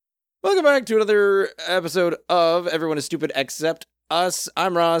Welcome back to another episode of Everyone is Stupid Except Us.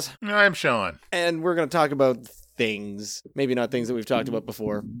 I'm Roz, I'm Sean. and we're going to talk about things. Maybe not things that we've talked about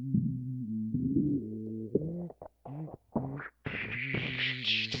before.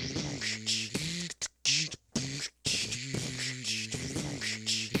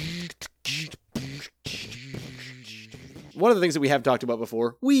 One of the things that we have talked about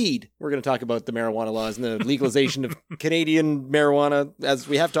before, weed. We're going to talk about the marijuana laws and the legalization of Canadian marijuana, as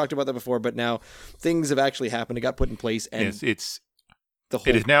we have talked about that before, but now things have actually happened. It got put in place, and Yes, the whole...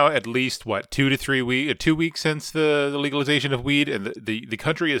 it is now at least, 2 weeks since the legalization of weed, and the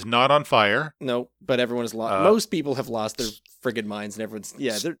country is not on fire. No, but everyone has lost. Most people have lost their friggin' minds, and everyone's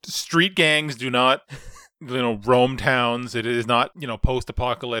Street gangs do not, roam towns. It is not,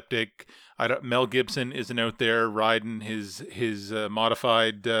 post-apocalyptic. Mel Gibson isn't out there riding his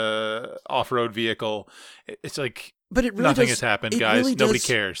modified off-road vehicle. It's like, but it really nothing does, has happened, it guys. really Nobody does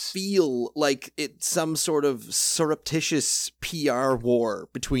cares. Feel like it's some sort of surreptitious PR war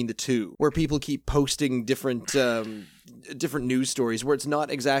between the two, where people keep posting different news stories where it's not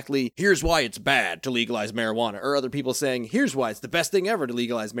exactly here's why it's bad to legalize marijuana, or other people saying here's why it's the best thing ever to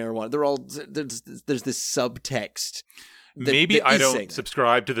legalize marijuana. They're all there's this subtext. Maybe I don't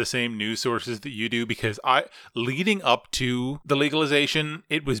subscribe to the same news sources that you do, because leading up to the legalization,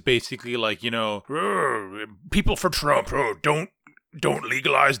 it was basically like, people for Trump, don't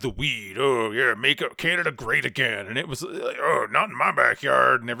legalize the weed. Oh, yeah, make Canada great again. And it was like, oh, not in my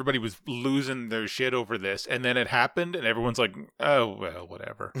backyard. And everybody was losing their shit over this. And then it happened, and everyone's like, oh, well,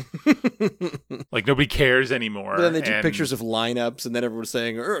 whatever. Like, nobody cares anymore. But then they took pictures of lineups, and then everyone's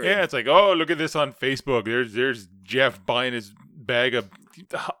saying, yeah, it's like, oh, look at this on Facebook. There's Jeff buying his bag of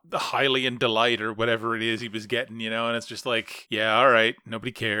the Hylian Delight or whatever it is he was getting, and it's just like, yeah, all right,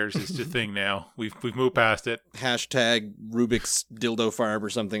 nobody cares. It's just a thing now. We've moved past it. Hashtag Rubik's Dildo Farm or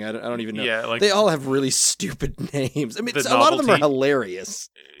something. I don't even know. Yeah, like, they all have really stupid names. I mean, a lot of them are hilarious.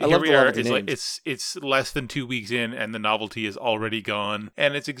 I love the novelty names. It's less than 2 weeks in, and the novelty is already gone.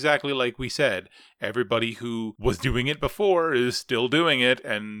 And it's exactly like we said. Everybody who was doing it before is still doing it,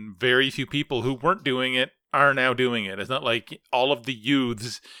 and very few people who weren't doing it are now doing it. It's not like all of the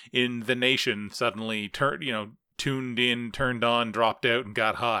youths in the nation suddenly tuned in, turned on, dropped out, and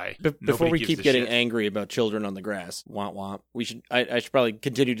got high. Before we keep getting angry about children on the grass, womp womp, I should probably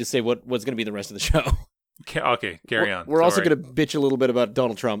continue to say what's going to be the rest of the show. Okay, carry on. We're also going to bitch a little bit about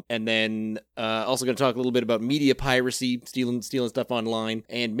Donald Trump, and then also going to talk a little bit about media piracy, stealing stuff online,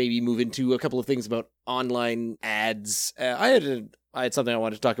 and maybe move into a couple of things about online ads. I had something I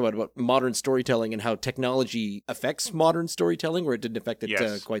wanted to talk about modern storytelling and how technology affects modern storytelling, where it didn't affect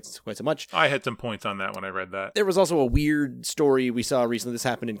it quite so much. I had some points on that when I read that. There was also a weird story we saw recently. This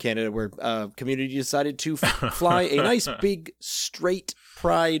happened in Canada, where a community decided to fly a nice big straight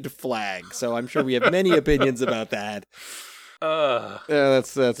pride flag. So I'm sure we have many opinions about that.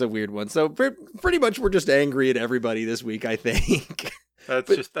 That's a weird one. So pretty much we're just angry at everybody this week, I think.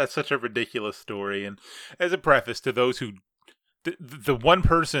 That's such a ridiculous story. And as a preface to those who... The one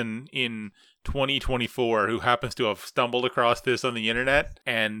person in 2024 who happens to have stumbled across this on the internet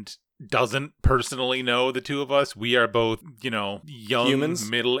and doesn't personally know the two of us, we are both, young, humans?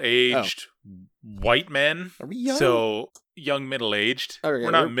 Middle-aged white men. Are we young? So, young, middle-aged. Okay,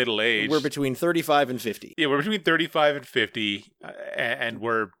 we're not middle-aged. We're between 35 and 50. Yeah, we're between 35 and 50, and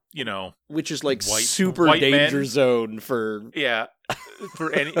we're, which is like white, super white danger men. zone for... Yeah.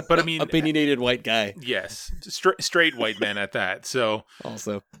 For any, but I mean, opinionated white guy. Yes, straight white men at that. So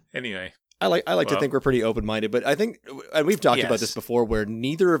also, anyway, I like to think we're pretty open-minded, but I think, and we've talked about this before, where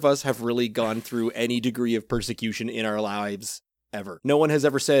neither of us have really gone through any degree of persecution in our lives ever. No one has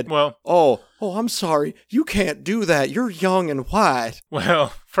ever said, well, oh, I'm sorry, you can't do that. You're young and white.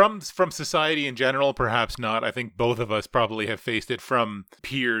 Well, from society in general, perhaps not. I think both of us probably have faced it from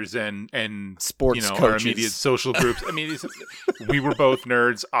peers and sports coaches. Our immediate social groups. I mean, we were both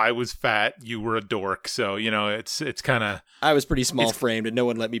nerds. I was fat. You were a dork. So, it's kind of... I was pretty small-framed, and no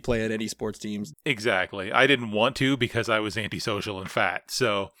one let me play on any sports teams. Exactly. I didn't want to because I was antisocial and fat.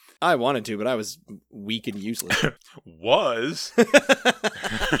 So... I wanted to, but I was weak and useless. Was?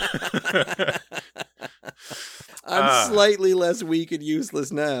 I'm slightly less weak and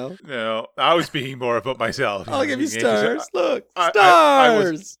useless now. No, I was speaking more about myself. I'll give you stars. Look, stars. I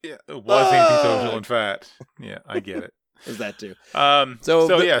was antisocial and fat. Yeah, I get it. Is that too?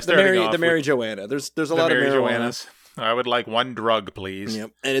 So yeah, the Mary Joanna. There's a lot of marijuana. I would like one drug, please.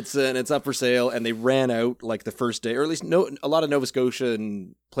 Yep. And it's up for sale, and they ran out like the first day, or at least a lot of Nova Scotia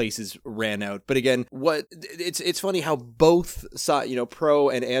and places ran out. But again, it's funny how both pro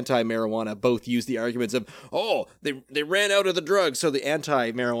and anti-marijuana both use the arguments of, oh, they ran out of the drug. So the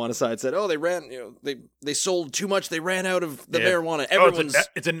anti-marijuana side said, oh, they sold too much, they ran out of the marijuana.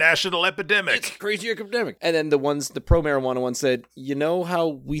 It's a national epidemic. It's a crazy epidemic. And then the pro-marijuana one said, you know how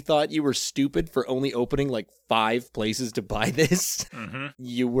we thought you were stupid for only opening like 5 places to buy this? Mm-hmm.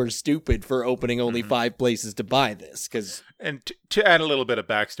 You were stupid for opening only 5 places to buy this. And to add a little bit of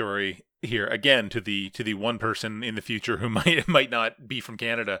backstory here, again, to the one person in the future who might not be from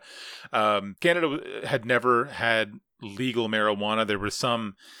Canada. Canada had never had legal marijuana. There were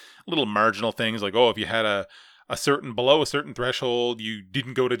some little marginal things like, if you had below a certain threshold, you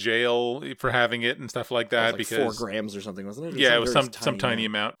didn't go to jail for having it and stuff like that. Because 4 grams or something, wasn't it? Yeah, it was some tiny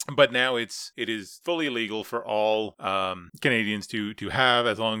amount. But now it is fully legal for all Canadians to have,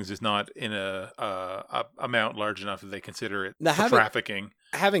 as long as it's not in a amount large enough that they consider it trafficking.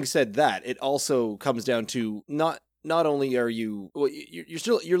 Having said that, it also comes down to not only are you're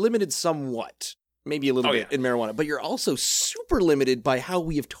limited somewhat. Maybe a little bit in marijuana, but you're also super limited by how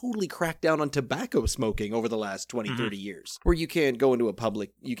we have totally cracked down on tobacco smoking over the last 20, 30 years, where you can't go into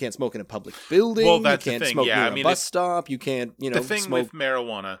you can't smoke in a public building. Well, that's you can't the thing. smoke near a bus stop. You can't, the thing with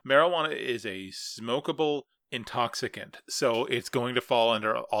marijuana is a smokable intoxicant. So it's going to fall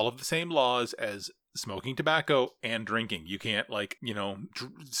under all of the same laws as smoking tobacco and drinking. You can't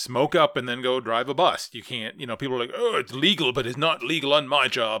smoke up and then go drive a bus. You can't, people are like, oh, it's legal, but it's not legal on my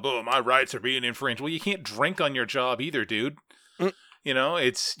job. Oh, my rights are being infringed. Well, you can't drink on your job either, dude.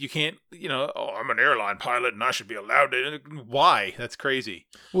 You can't, I'm an airline pilot and I should be allowed to. Why? That's crazy.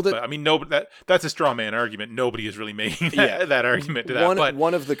 Well, that's a straw man argument. Nobody is really making that argument to that.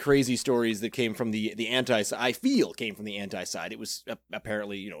 One of the crazy stories that came from the anti side, I feel came from the anti side. It was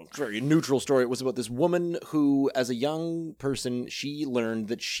apparently, very neutral story. It was about this woman who, as a young person, she learned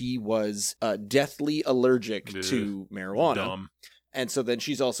that she was deathly allergic to marijuana. Dumb. And so then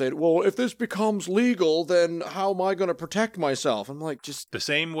she's all saying, well, if this becomes legal, then how am I going to protect myself? I'm like, just... The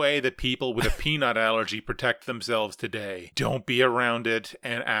same way that people with a peanut allergy protect themselves today. Don't be around it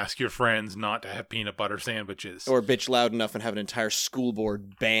and ask your friends not to have peanut butter sandwiches. Or bitch loud enough and have an entire school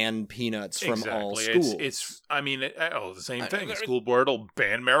board ban peanuts from all schools. The same thing. School board will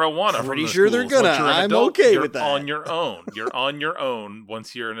ban marijuana Pretty from the sure schools. They're gonna. I'm okay with that. You're on your own. You're on your own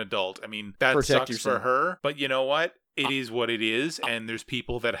once you're an adult. I mean, that Protect sucks yourself. for her. But you know what? It is what it is, and there's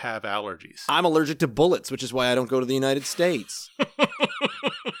people that have allergies. I'm allergic to bullets, which is why I don't go to the United States.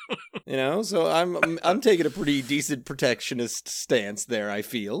 So I'm taking a pretty decent protectionist stance there, I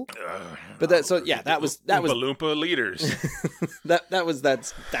feel. But that was Oompa Loompa leaders. that was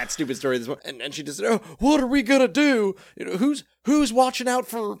that stupid story. This one, and she just said, "Oh, what are we gonna do? Who's watching out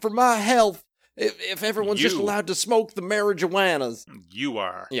for my health? If everyone's just allowed to smoke the marijuanas." You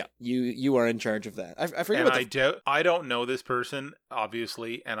are. Yeah, you are in charge of that. I forget I don't know this person,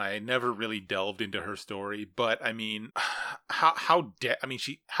 obviously, and I never really delved into her story, but I mean, how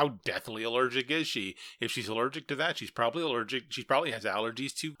deathly allergic is she? If she's allergic to that, she's probably allergic. She probably has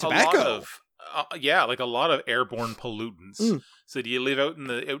allergies to tobacco. A lot of like a lot of airborne pollutants. So do you live out in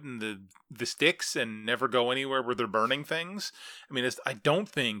the sticks and never go anywhere where they're burning things? I mean, I don't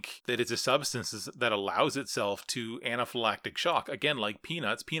think that it's a substance that allows itself to anaphylactic shock. Again, like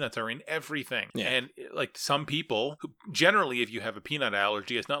peanuts are in everything. Yeah. And like some people, generally, if you have a peanut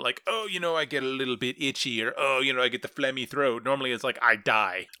allergy, it's not like, oh, I get a little bit itchy, or oh, I get the phlegmy throat. Normally, it's like I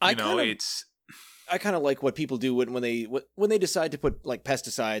die. I kind of like what people do when they decide to put like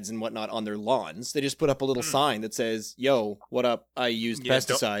pesticides and whatnot on their lawns. They just put up a little sign that says, "Yo, what up? I used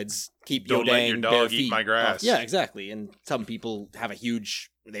pesticides. Keep your don't let your dog eat my grass." Off. Yeah, exactly. And some people have a huge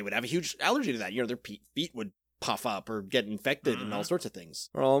allergy to that. Their feet would puff up or get infected and all sorts of things.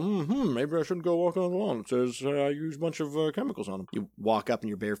 Maybe I shouldn't go walk on the lawn. It says I use a bunch of chemicals on them. You walk up in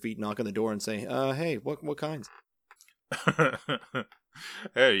your bare feet, knock on the door, and say, "Hey, what kinds?"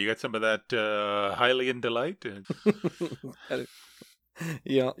 Hey, you got some of that Hylian Delight?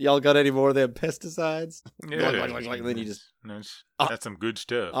 Y'all got any more of them pesticides? Yeah. Then you just... That's some good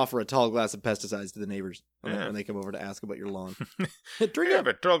stuff. Offer a tall glass of pesticides to the neighbors when they come over to ask about your lawn. Drink up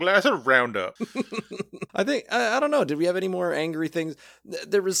a tall glass of Roundup. I think, I don't know, did we have any more angry things?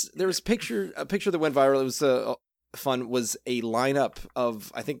 There was a picture that went viral. It was fun was a lineup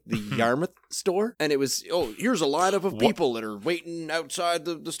of, I think, the Yarmouth store. And it was, here's a lineup of people that are waiting outside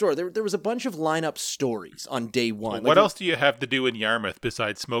the store. There was a bunch of lineup stories on day one. What else do you have to do in Yarmouth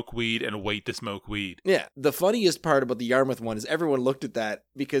besides smoke weed and wait to smoke weed? Yeah. The funniest part about the Yarmouth one is everyone looked at that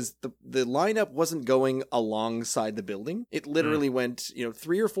because the lineup wasn't going alongside the building. It literally went,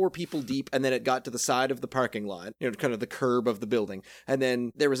 3 or 4 people deep, and then it got to the side of the parking lot, kind of the curb of the building. And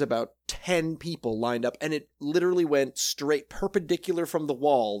then there was about 10 people lined up, and it literally went straight perpendicular from the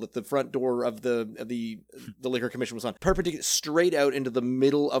wall that the front door of the liquor commission was on, perpendicular straight out into the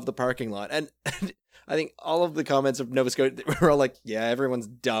middle of the parking lot. And I think all of the comments of Nova Scotia were all like, yeah, everyone's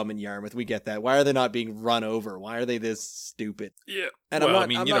dumb in Yarmouth. We get that. Why are they not being run over? Why are they this stupid? Yeah. And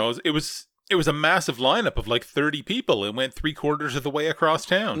it was a massive lineup of like 30 people. It went 3/4 of the way across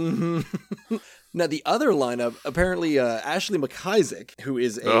town. Mm-hmm. Now, the other lineup, apparently Ashley McIsaac, who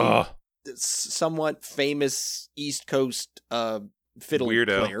is a somewhat famous East Coast fiddle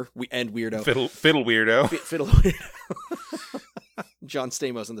player and weirdo. Fiddle weirdo. Fiddle weirdo. John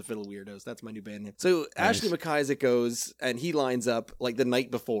Stamos and the Fiddle Weirdos. That's my new band name. So Ashley McIsaac goes and he lines up like the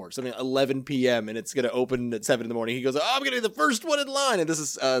night before, something 11 p.m. and it's going to open at 7 in the morning. He goes, I'm going to be the first one in line. And this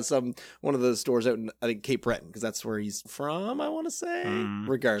is one of the stores out in, I think, Cape Breton, because that's where he's from, I want to say.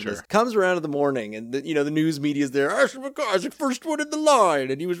 Regardless. Sure. Comes around in the morning and the news media's there. Ashley McIsaac, first one in the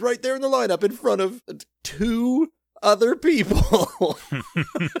line. And he was right there in the lineup in front of 2 other people.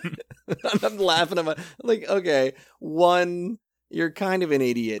 I'm laughing. I'm like, okay, one, you're kind of an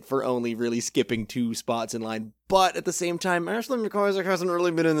idiot for only really skipping 2 spots in line. But at the same time, Ashley McIsaac hasn't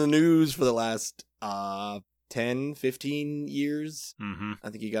really been in the news for the last 10, 15 years. Mm-hmm. I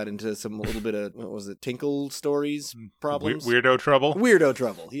think he got into some little bit of, what was it, Tinkle stories problems? Weirdo trouble? Weirdo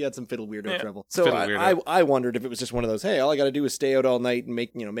trouble. He had some fiddle weirdo trouble. So I wondered if it was just one of those, hey, all I got to do is stay out all night and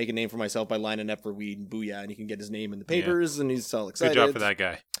make a name for myself by lining up for weed and booyah, and he can get his name in the papers, and he's all excited. Good job for that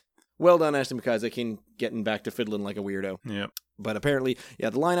guy. Well done, Ashley McIsaac, in getting back to fiddling like a weirdo. Yeah. But apparently,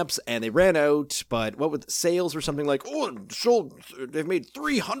 the lineups, and they ran out, but what with sales were something like, they've made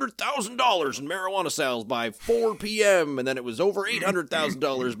 $300,000 in marijuana sales by 4 p.m., and then it was over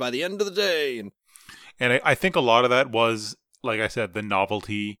 $800,000 by the end of the day. And I think a lot of that was, like I said, the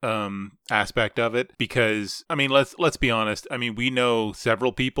novelty aspect of it, because, I mean, let's be honest. I mean, we know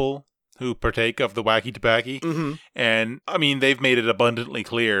several people who partake of the wacky tobacco. Mm-hmm. And I mean, they've made it abundantly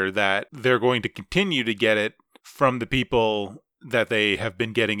clear that they're going to continue to get it from the people that they have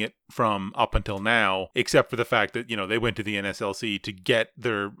been getting it from up until now, except for the fact that, they went to the NSLC to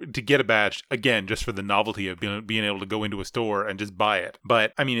get a badge, again, just for the novelty of being able to go into a store and just buy it.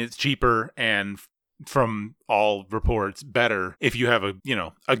 But I mean, it's cheaper and, from all reports, better if you have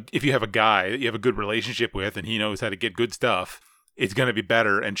if you have a guy that you have a good relationship with and he knows how to get good stuff. It's going to be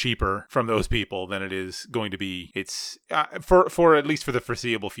better and cheaper from those people than it is going to be. It's for at least for the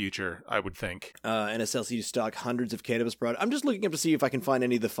foreseeable future, I would think. NSLC to stock hundreds of cannabis products. I'm just looking up to see if I can find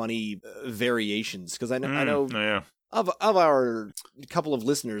any of the funny variations, because I know. Yeah. Of our couple of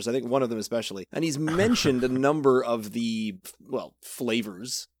listeners, I think one of them especially, and he's mentioned a number of the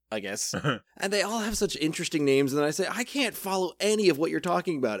flavors, I guess. And they all have such interesting names. And then I say, I can't follow any of what you're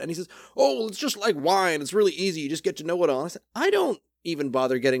talking about. And he says, it's just like wine. It's really easy. You just get to know it all. I said, I don't even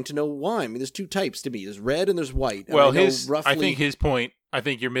bother getting to know wine. I mean, there's 2 types to me. There's red and there's white. And I think his point, I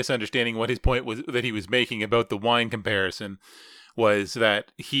think you're misunderstanding what his point was that he was making about the wine comparison, was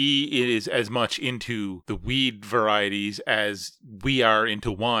that he is as much into the weed varieties as we are into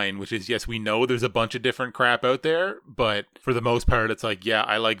wine, which is, yes, we know there's a bunch of different crap out there, but for the most part, it's like, yeah,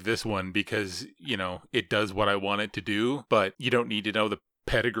 I like this one because, it does what I want it to do, but you don't need to know the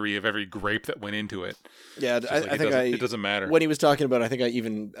pedigree of every grape that went into it. Yeah, I think it doesn't matter. When he was talking about it, I think I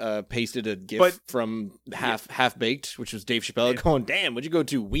even pasted a GIF from Half Baked, which was Dave Chappelle going, damn, would you go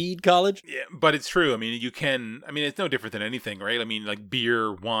to weed college? Yeah, but it's true. I mean, it's no different than anything, right? I mean, like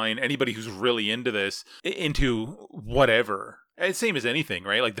beer, wine, anybody who's really into this, into whatever. It's same as anything,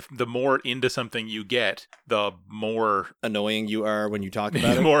 right? Like the more into something you get, the more annoying you are when you talk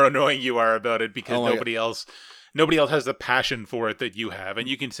about it. The more annoying you are about it, because nobody else has the passion for it that you have. And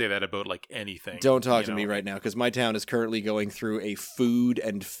you can say that about like anything. Don't talk to me right now, because my town is currently going through a food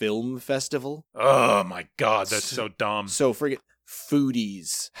and film festival. Oh my God, that's so dumb. So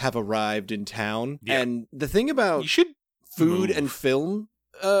foodies have arrived in town. Yeah. And the thing about food and film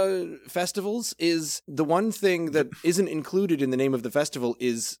festivals is the one thing that isn't included in the name of the festival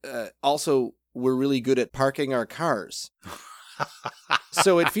is also we're really good at parking our cars.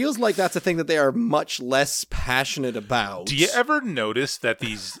 So it feels like that's a thing that they are much less passionate about. Do you ever notice that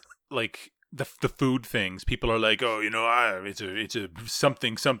these like the food things. People are like, oh, it's a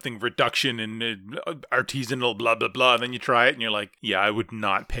something reduction in artisanal blah blah blah. And then you try it and you're like, yeah, I would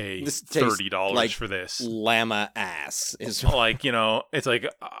not pay $30 like for this. Llama ass is like, it's like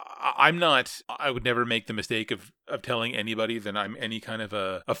I would never make the mistake of telling anybody that I'm any kind of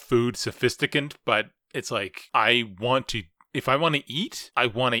a food sophisticant, but it's like if I want to eat, I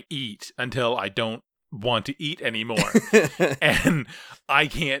want to eat until I don't want to eat anymore. And I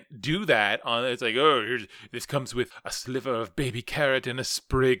can't do that it's like, this comes with a sliver of baby carrot and a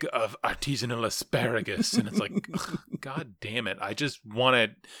sprig of artisanal asparagus. And it's like, God damn it. I just want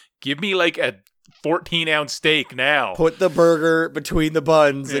to give me like a 14-ounce steak now. Put the burger between the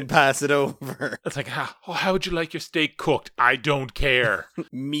buns and pass it over. It's like, how would you like your steak cooked? I don't care.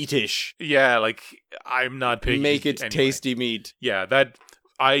 Meatish. Yeah, like, I'm not picky. Make it anyway. Tasty meat. Yeah,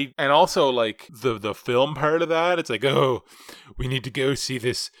 and also like the film part of that, it's like, we need to go see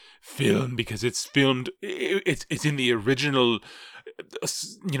this film because it's filmed, it's in the original,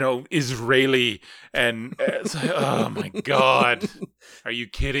 Israeli, and it's like, oh my God, are you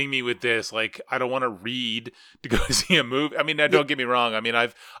kidding me with this? Like, I don't want to read to go see a movie. I mean, don't get me wrong. I mean,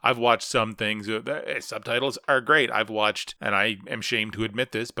 I've watched some things. Subtitles are great. I've watched, and I am ashamed to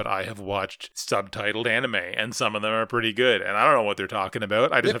admit this, but I have watched subtitled anime, and some of them are pretty good. And I don't know what they're talking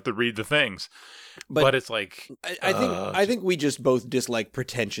about. I just have to read the things. But it's like, I think we just both dislike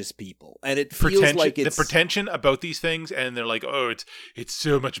pretentious people, and it feels like it's the pretension about these things, and they're like, it's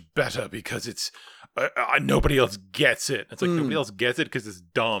so much better because it's nobody else gets it. It's like nobody else gets it because it's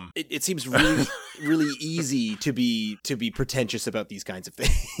dumb. It seems really really easy to be pretentious about these kinds of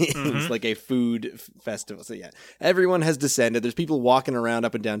things, like a food festival. So yeah, everyone has descended. There's people walking around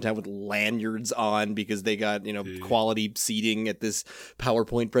up and downtown with lanyards on because they got quality seating at this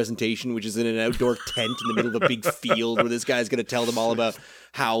PowerPoint presentation, which is in an outdoor tent in the middle of a big field where this guy's going to tell them all about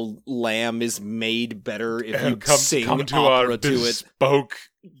how lamb is made better if you sing come to opera our to it. Bespoke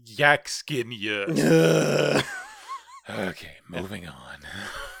yak skin yurt. Okay, moving on.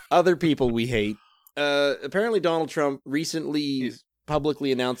 Other people we hate. Apparently Donald Trump recently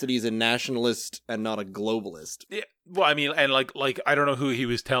publicly announced that he's a nationalist and not a globalist. Yeah. Well, I mean, and like I don't know who he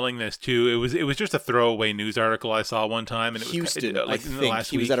was telling this to. It was just a throwaway news article I saw one time, and it Houston, was I think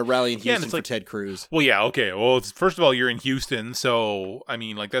he was at a rally in Houston for Ted Cruz. Well, yeah, okay. Well, first of all, you're in Houston, so I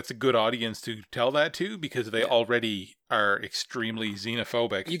mean, like that's a good audience to tell that to because they already are extremely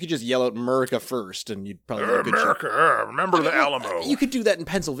xenophobic. You could just yell out "America" first, and you'd probably get good America, remember the Alamo. You could do that in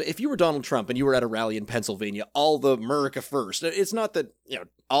Pennsylvania. If you were Donald Trump and you were at a rally in Pennsylvania, all the "America" first. It's not that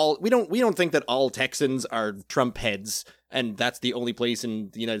we don't think that all Texans are Trump heads, and that's the only place in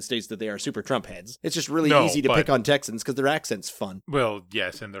the United States that they are super Trump heads. It's just really easy to pick on Texans because their accent's fun. Well,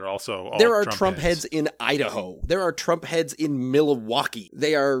 yes, and they're also all there are Trump heads in Idaho. There are Trump heads in Milwaukee.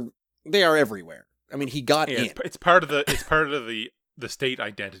 They are everywhere. I mean, he got in. It's part of the state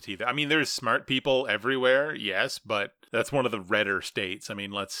identity. I mean, there's smart people everywhere, yes, but that's one of the redder states. I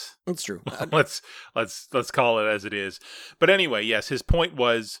mean, It's true. let's call it as it is. But anyway, yes, his point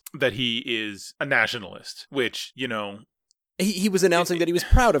was that he is a nationalist, which, he was announcing that he was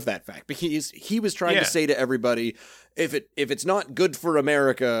proud of that fact because he was trying to say to everybody, if it's not good for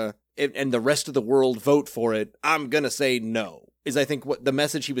America and the rest of the world vote for it, I'm going to say no. Is I think what the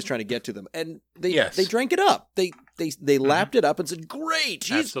message he was trying to get to them, and they drank it up. They lapped it up and said, "Great,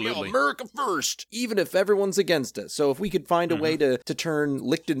 he's America first," even if everyone's against us. So if we could find a way to turn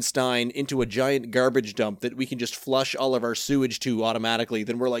Liechtenstein into a giant garbage dump that we can just flush all of our sewage to automatically,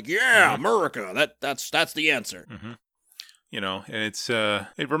 then we're like, "Yeah, America. That's the answer." Mm-hmm. It's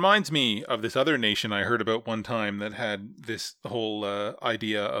it reminds me of this other nation I heard about one time that had this whole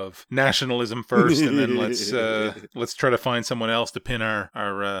idea of nationalism first, and then let's try to find someone else to pin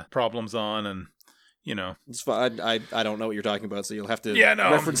our problems on, and it's fine. I don't know what you're talking about, so you'll have to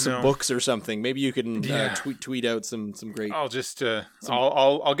reference some books or something. Maybe you can tweet out some great. I'll just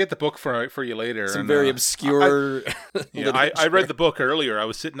I'll get the book for you later. Some very obscure. I read the book earlier. I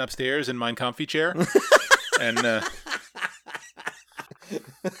was sitting upstairs in my comfy chair, and.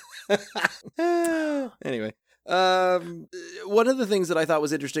 Anyway, one of the things that I thought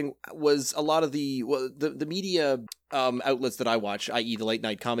was interesting was a lot of the media outlets that I watch, i.e. the late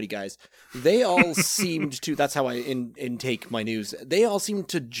night comedy guys, they all seemed to, that's how I intake my news, they all seemed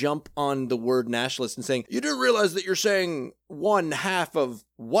to jump on the word nationalist and saying, you do realize that you're saying one half of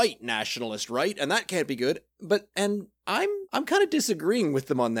white nationalist, right? And that can't be good. And I'm kind of disagreeing with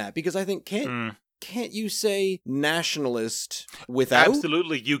them on that because I think Can't you say nationalist without?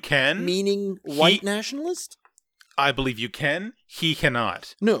 Absolutely, you can. Meaning white nationalist? I believe you can. He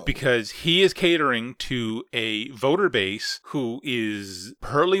cannot. No. Because he is catering to a voter base who is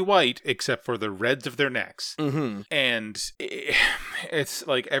pearly white except for the reds of their necks. Mm-hmm. And it's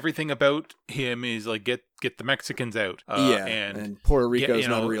like everything about him is like, get the Mexicans out. And Puerto Rico's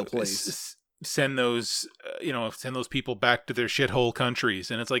not a real place. Send those people back to their shithole countries.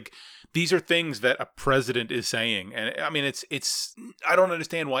 And it's like, these are things that a president is saying. And I mean, it's I don't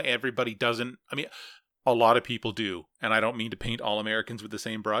understand why everybody doesn't. I mean, a lot of people do. And I don't mean to paint all Americans with the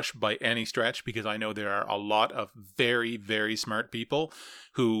same brush by any stretch, because I know there are a lot of very, very smart people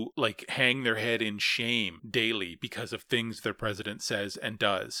who like hang their head in shame daily because of things their president says and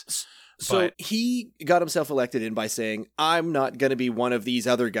does. So he got himself elected in by saying, I'm not going to be one of these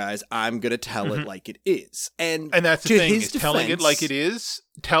other guys. I'm going to tell it like it is. And that's the thing, is telling it like it is.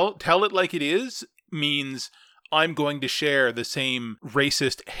 Tell it like it is means I'm going to share the same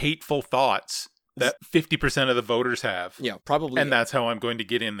racist, hateful thoughts that 50% of the voters have. Yeah, probably. And that's how I'm going to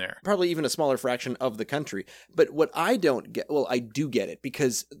get in there. Probably even a smaller fraction of the country. But what I don't get, well, I do get it,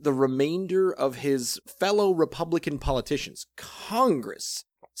 because the remainder of his fellow Republican politicians, Congress,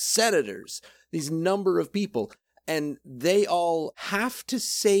 senators, these number of people, and they all have to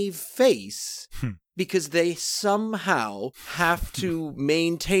save face because they somehow have to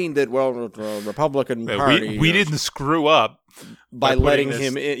maintain that, well, the Republican Party... We didn't screw up by letting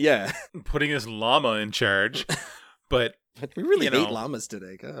him in, putting this llama in charge, but... We really hate llamas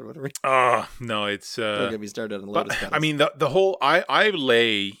today. God, what are we? Oh, no, it's... Don't get me started on lotus petals. I mean, the whole... I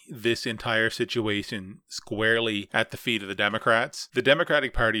lay this entire situation squarely at the feet of the Democrats. The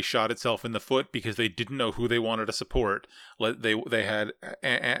Democratic Party shot itself in the foot because they didn't know who they wanted to support. They had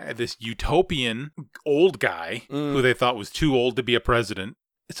this utopian old guy who they thought was too old to be a president.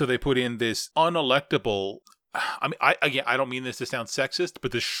 So they put in this unelectable... I mean, I don't mean this to sound sexist,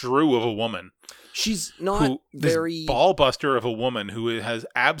 but the shrew of a woman. She's not very... This ball buster of a woman who has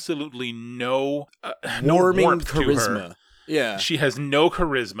absolutely no warming warmth charisma. to her. Yeah. She has no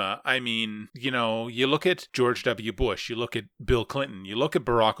charisma. I mean, you look at George W. Bush, you look at Bill Clinton, you look at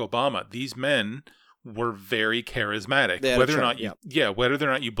Barack Obama. These men were very charismatic. Whether or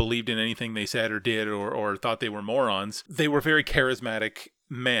not you believed in anything they said or did or thought they were morons, they were very charismatic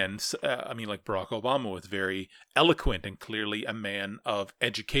men. I mean, like Barack Obama was very eloquent and clearly a man of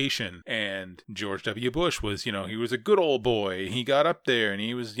education. And George W. Bush was, he was a good old boy. He got up there and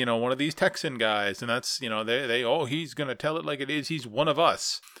he was, one of these Texan guys. And that's, he's going to tell it like it is. He's one of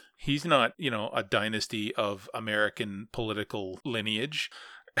us. He's not, a dynasty of American political lineage.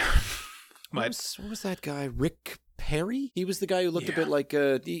 What was that guy? Rick Perry? He was the guy who looked a bit like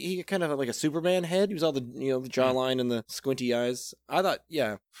he kind of had like a Superman head. He was all the the jawline and the squinty eyes. I thought,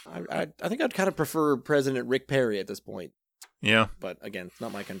 I think I'd kind of prefer President Rick Perry at this point. Yeah, but again, it's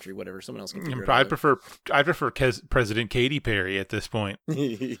not my country. Whatever, someone else can figure it out. I'd prefer President Katy Perry at this point.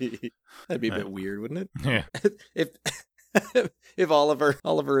 That'd be a bit weird, wouldn't it? Yeah. If all of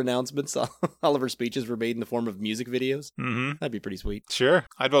her announcements, all of her speeches were made in the form of music videos, that'd be pretty sweet. Sure,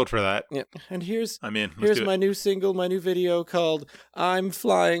 I'd vote for that. Yeah, and here's my new single, my new video called "I'm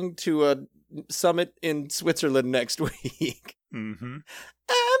Flying to a Summit in Switzerland next week." Mm-hmm.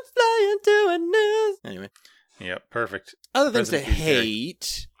 I'm flying to a new. Anyway. Yeah, perfect. Other things to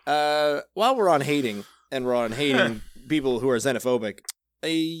hate. While we're on hating, and we're on hating people who are xenophobic,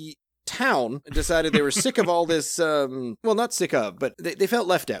 a town decided they were sick of all this, not sick of, but they felt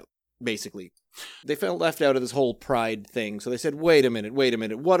left out, basically. They felt left out of this whole pride thing. So they said, wait a minute.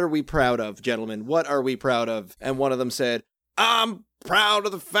 What are we proud of, gentlemen? What are we proud of? And one of them said, I'm proud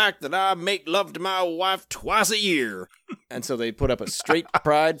of the fact that I make love to my wife twice a year. And so they put up a straight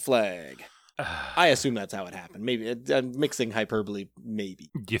pride flag. I assume that's how it happened. Maybe I'm mixing hyperbole, maybe.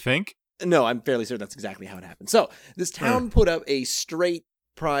 Do you think? No, I'm fairly certain that's exactly how it happened. So this town put up a straight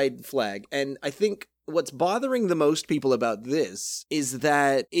pride flag, and I think what's bothering the most people about this is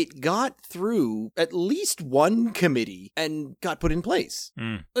that it got through at least one committee and got put in place.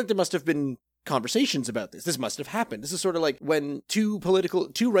 Like there must have been conversations about this. This must have happened. This is sort of like when two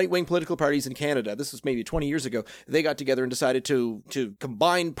right-wing political parties in Canada, this was maybe 20 years ago, they got together and decided to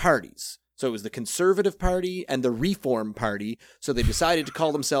combine parties. So it was the Conservative Party and the Reform Party. So they decided to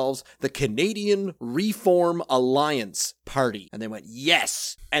call themselves the Canadian Reform Alliance Party. And they went,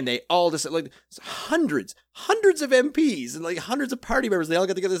 yes. And they all decided, like hundreds of MPs and like hundreds of party members. They all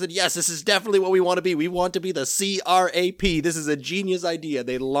got together and said, yes, this is definitely what we want to be. We want to be the CRAP. This is a genius idea.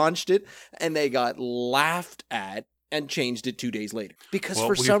 They launched it and they got laughed at and changed it 2 days later. Because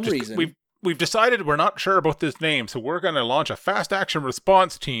for some reason... We've decided we're not sure about this name, so we're going to launch a fast action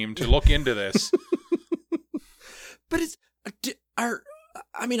response team to look into this. But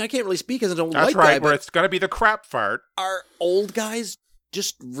I mean, I can't really speak as an old That's white right, guy, where but it's going to be the crap fart. are old guys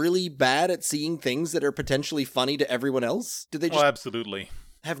just really bad at seeing things that are potentially funny to everyone else? Do they just absolutely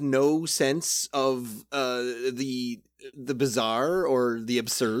have no sense of the bizarre or the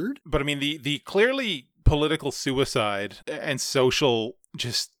absurd? But I mean, the clearly political suicide and social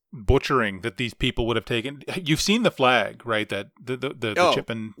just butchering that these people would have taken. You've seen the flag, right? That the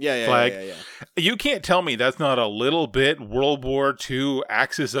Chippen flag. Yeah. You can't tell me that's not a little bit World War II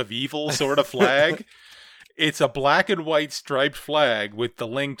Axis of Evil sort of flag. It's a black and white striped flag with the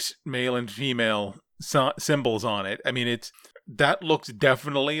linked male and female symbols on it. I mean, that looks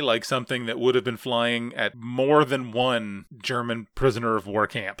definitely like something that would have been flying at more than one German prisoner of war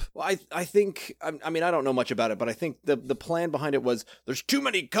camp. Well, I think, I mean, I don't know much about it, but I think the plan behind it was, there's too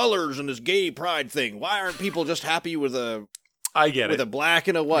many colors in this gay pride thing. Why aren't people just happy with a black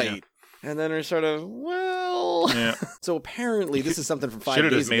and a white? Yeah. And then they're sort of, well... Yeah. So apparently this is something from 5 days ago.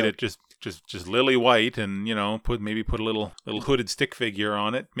 Should have just made it just lily white and, put a little hooded stick figure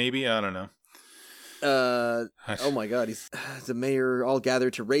on it. Maybe, I don't know. Oh my God, the mayor all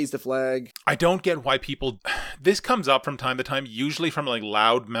gathered to raise the flag. I don't get why people... This comes up from time to time, usually from like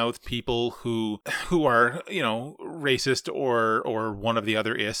loudmouth people who are, racist or one of the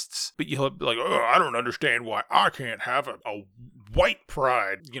other ists. But you'll be like, oh, I don't understand why I can't have a white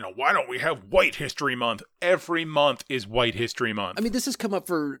pride. Why don't we have White History Month? Every month is White History Month. I mean, this has come up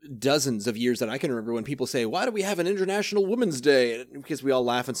for dozens of years that I can remember when people say, why do we have an International Women's Day? Because we all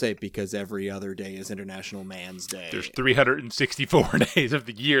laugh and say, because every other day is International Man's Day. There's 364 days of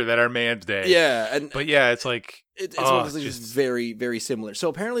the year that are Man's Day. Yeah. But yeah, it's like... It's one of those things just very, very similar. So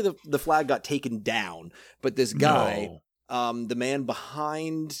apparently the flag got taken down, but this guy, the man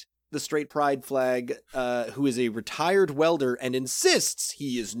behind the straight pride flag, who is a retired welder and insists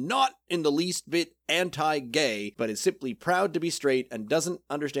he is not in the least bit anti-gay, but is simply proud to be straight and doesn't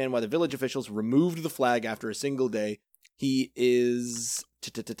understand why the village officials removed the flag after a single day. He is...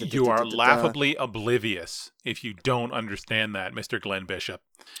 You are laughably oblivious if you don't understand that, Mr. Glenn Bishop.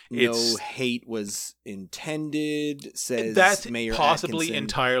 No hate was intended, says that's Mayor possibly Atkinson.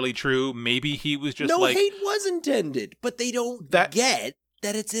 Entirely true. Maybe he was just no hate was intended, but they don't get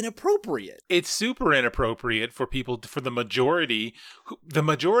that it's inappropriate. It's super inappropriate for people, for the majority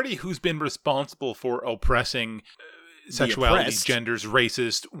who's been responsible for oppressing sexuality, genders,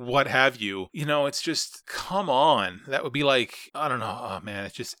 racist, what have you. It's just, come on. That would be like, I don't know. Oh man,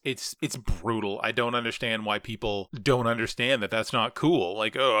 it's brutal. I don't understand why people don't understand that that's not cool.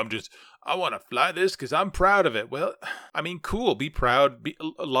 Like, I want to fly this because I'm proud of it. Well, I mean, cool. Be proud.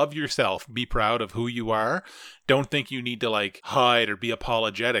 Love yourself. Be proud of who you are. Don't think you need to like hide or be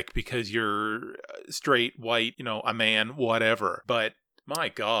apologetic because you're straight, white, a man, whatever. But my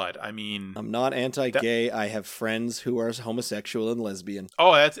God, I mean... I'm not anti-gay. I have friends who are homosexual and lesbian.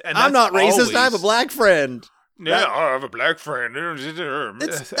 Oh, I'm not racist. Always... I have a black friend. Yeah, I have a black friend.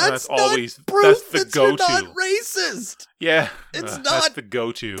 That's always proof that's the go-to. You're not racist. Yeah, it's not that's the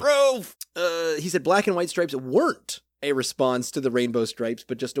go-to proof. He said black and white stripes weren't a response to the rainbow stripes,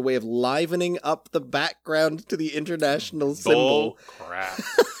 but just a way of livening up the background to the international symbol. Bull crap.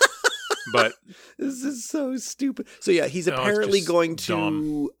 But this is so stupid. So yeah, he's apparently going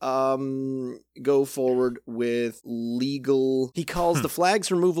to go forward with legal. He calls the flag's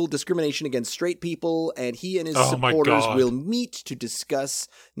removal discrimination against straight people, and he and his supporters will meet to discuss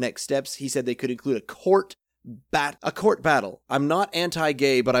next steps. He said they could include a court battle. I'm not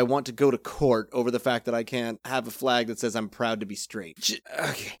anti-gay, but I want to go to court over the fact that I can't have a flag that says I'm proud to be straight.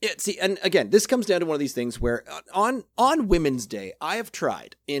 Okay. Yeah, see, and again, this comes down to one of these things where on Women's Day, I have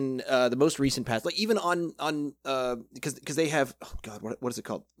tried in the most recent past, like even on because they have, oh God, what is it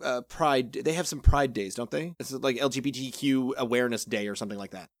called? Pride. They have some Pride days, don't they? It's like LGBTQ Awareness Day or something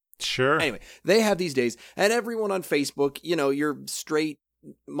like that. Sure. Anyway, they have these days, and everyone on Facebook, your straight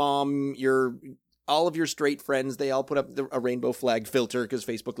mom, all of your straight friends, they all put up a rainbow flag filter because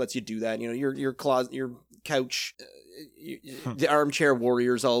Facebook lets you do that. Your closet, your couch, the armchair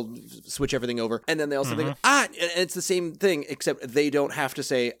warriors all switch everything over. And then they also think, and it's the same thing, except they don't have to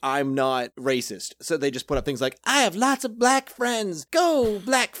say, I'm not racist. So they just put up things like, I have lots of black friends. Go,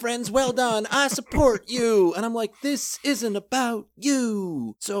 black friends. Well done. I support you. And I'm like, this isn't about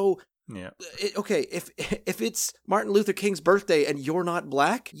you. So... Yeah. Okay, if it's Martin Luther King's birthday and you're not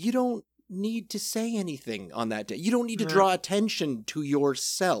black, you don't need to say anything on that day. You don't need to draw attention to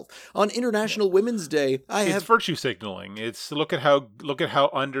yourself. On International Women's Day, it's virtue signaling. It's look at how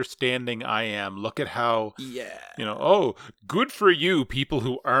understanding I am. Look at how good for you, people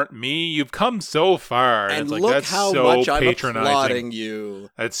who aren't me. You've come so far. And it's like, look that's how so much I'm patronizing. applauding you.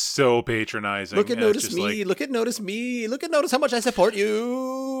 That's so patronizing. Look at notice me. Look at notice me. Look at notice how much I support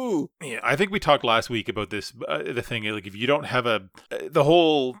you. Yeah, I think we talked last week about this. The thing, like, if you don't have the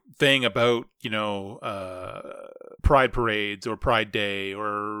whole thing about pride parades or Pride Day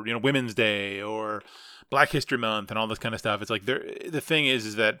or Women's Day or Black History Month and all this kind of stuff. It's like the thing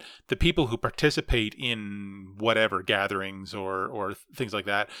is that the people who participate in whatever gatherings or things like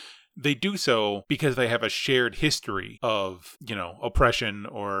that, they do so because they have a shared history of, oppression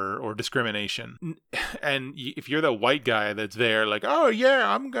or discrimination. And if you're the white guy that's there, like, oh yeah,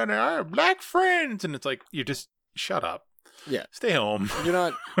 I have black friends, and it's like, you just shut up. Yeah. Stay home. You're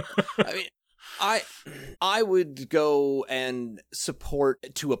not, I mean, I would go and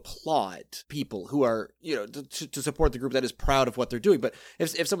applaud people who are, to support the group that is proud of what they're doing. But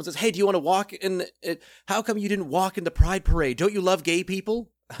if someone says, hey, do you want to walk in, how come you didn't walk in the Pride Parade? Don't you love gay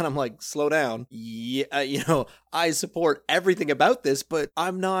people? And I'm like, slow down. Yeah, I support everything about this, but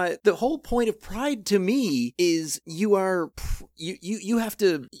I'm not. The whole point of Pride to me is you have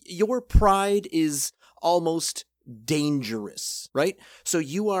to, your pride is almost dangerous, right? So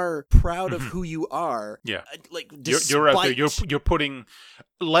you are proud of who you are. Yeah, like you're out there. You're putting,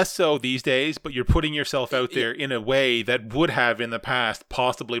 less so these days, but you're putting yourself out there in a way that would have in the past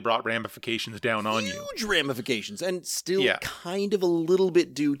possibly brought ramifications down on you. Huge ramifications, and still kind of a little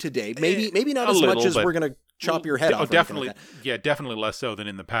bit do today. Maybe not as much as we're gonna chop your head off. Definitely, definitely less so than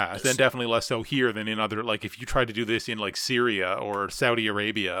in the past, and definitely less so here than in other. Like if you try to do this in like Syria or Saudi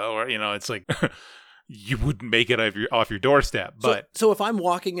Arabia, or it's like. You wouldn't make it off your doorstep. But so if I'm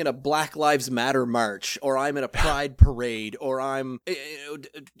walking in a Black Lives Matter march, or I'm in a Pride parade, or I'm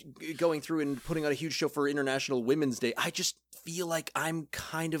going through and putting on a huge show for International Women's Day, I just feel like I'm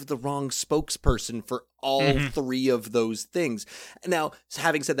kind of the wrong spokesperson for all three of those things. Now,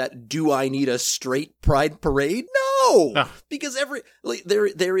 having said that, do I need a straight Pride parade? No. Because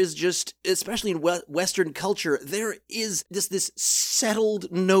there is just, especially in Western culture, there is this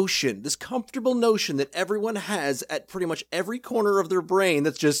settled notion, this comfortable notion that everyone has at pretty much every corner of their brain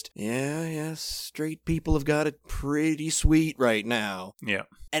that's just, straight people have got it pretty sweet right now. Yeah.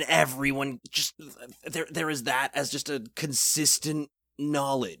 And everyone just, there is that as just a consistent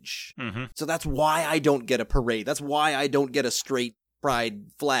knowledge. So that's why I don't get a parade. That's why I don't get a straight Pride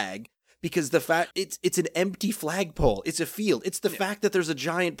flag. Because the fact it's an empty flagpole. It's a field. It's the fact that there's a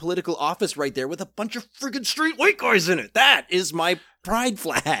giant political office right there with a bunch of friggin' straight white guys in it. That is my Pride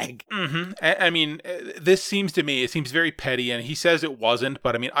flag. I mean, this seems to me, it seems very petty, and he says it wasn't,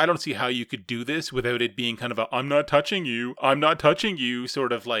 but I mean, I don't see how you could do this without it being kind of a, I'm not touching you,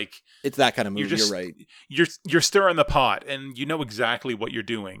 sort of like. It's that kind of move, you're right. You're stirring the pot, and you know exactly what you're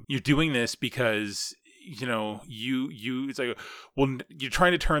doing. You're doing this because... it's like, well, you're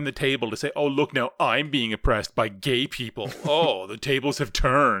trying to turn the table to say, oh, look, now I'm being oppressed by gay people. Oh, the tables have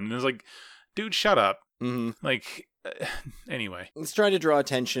turned. And it's like, dude, shut up. Like, anyway. Let's try to draw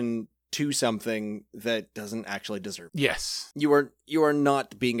attention to something that doesn't actually deserve it. Yes. You are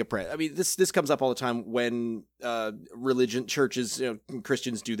not being oppressed. I mean, this comes up all the time when churches,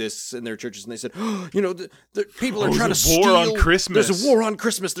 Christians do this in their churches, and they said, the people are trying to steal. There's a war on Christmas. There's a war on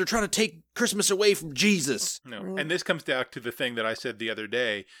Christmas. They're trying to take Christmas away from Jesus. No. And this comes back to the thing that I said the other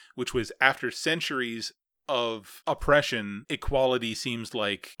day, which was after centuries of oppression, equality seems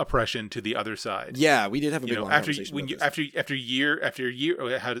like oppression to the other side. Yeah, we did have a big long conversation about this.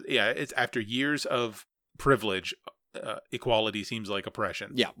 After years of privilege, equality seems like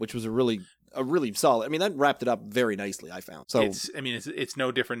oppression. Yeah, which was a really solid. I mean, that wrapped it up very nicely, I found. So it's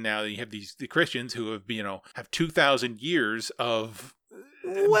no different now that you have the Christians who have 2,000 years of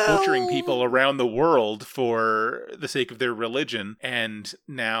butchering people around the world for the sake of their religion, and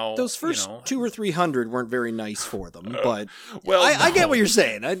now those first 200 or 300 weren't very nice for them. But I get what you're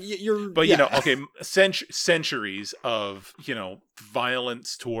saying. Centuries of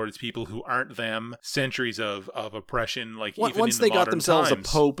violence towards people who aren't them, centuries of oppression. Like once they got themselves a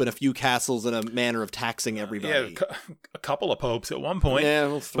pope and a few castles and a manner of taxing everybody. Yeah, a couple of popes at one point. Yeah,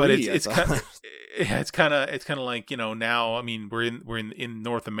 well, 3. But it's kind of like now. I mean, we're in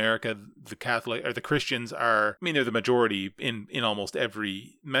North America. The Catholic or the Christians are. I mean, they're the majority in almost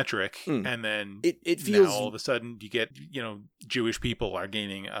every metric. And then it feels now all of a sudden you get Jewish people are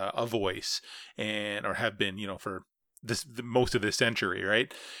gaining a voice or have been for most of this century,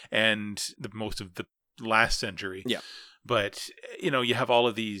 right? And the most of the last century. Yeah. But you have all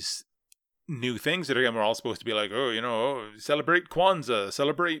of these new things that we're all supposed to be like, celebrate Kwanzaa,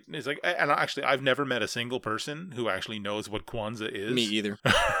 celebrate. It's like, and actually, I've never met a single person who actually knows what Kwanzaa is. Me either.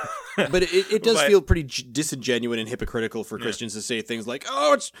 But it does feel pretty disingenuous and hypocritical for Christians to say things like,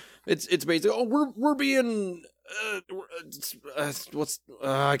 "Oh, it's basically we're being I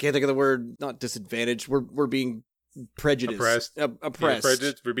can't think of the word, not disadvantaged. We're being prejudiced,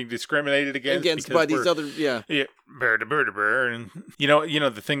 oppressed. We're being discriminated against by these other and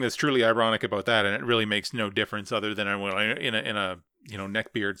the thing that's truly ironic about that, and it really makes no difference other than in a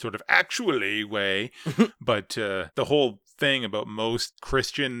neckbeard sort of actually way, but the whole thing about most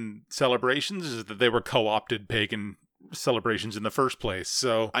Christian celebrations is that they were co-opted pagan celebrations in the first place.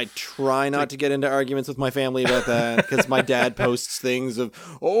 So I try not to get into arguments with my family about that, because my dad posts things of,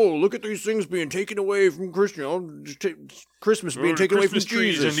 look at these things being taken away from Christian, Christmas being taken away from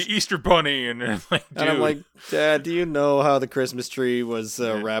Jesus and the Easter bunny, and like, dude. And I'm like, Dad, do you know how the Christmas tree was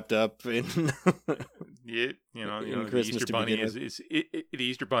wrapped up in? The Easter bunny the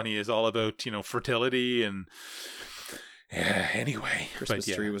Easter bunny is all about fertility and. Yeah, anyway. Christmas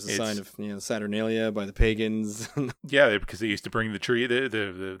tree was a sign of Saturnalia by the pagans. Yeah, because they used to bring the tree,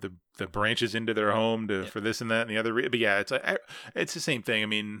 the branches into their home for this and that and the other. But yeah, it's the same thing. I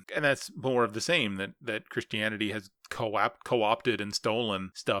mean, and that's more of the same, that Christianity has co-opted and stolen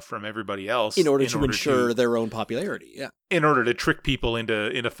stuff from everybody else in order to ensure their own popularity. Yeah. In order to trick people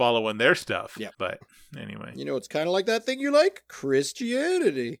into following their stuff. Yeah. But anyway. It's kind of like that thing you like,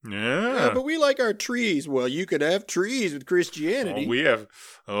 Christianity. Yeah. But we like our trees. Well, you could have trees with Christianity. You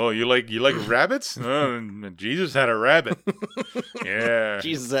like rabbits? Jesus had a rabbit. Yeah.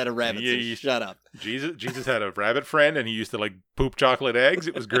 Jesus had a rabbit. So shut up. Jesus had a rabbit friend, and he used to poop chocolate eggs.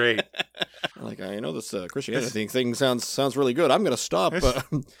 It was great. I know this Christianity thing sounds really good. I'm going to stop.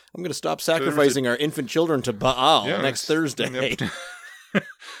 I'm going to stop sacrificing our infant children to Baal next Thursday.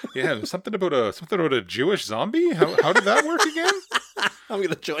 Yeah, something about a Jewish zombie. How did that work again? I'm going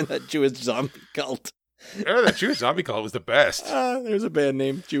to join that Jewish zombie cult. Yeah, that Jewish zombie cult was the best. There's a band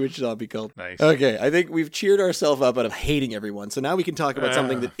name, Jewish Zombie Cult. Nice. Okay, I think we've cheered ourselves up out of hating everyone. So now we can talk about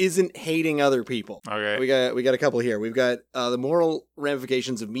something that isn't hating other people. Okay. We got a couple here. We've got the moral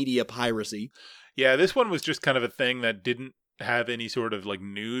ramifications of media piracy. Yeah, this one was just kind of a thing that didn't have any sort of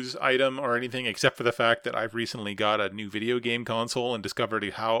news item or anything, except for the fact that I've recently got a new video game console and discovered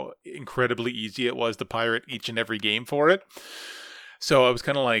how incredibly easy it was to pirate each and every game for it. So I was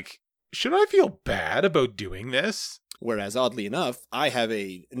kind of like, should I feel bad about doing this? Whereas, oddly enough, I have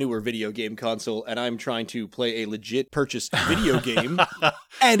a newer video game console, and I'm trying to play a legit purchased video game,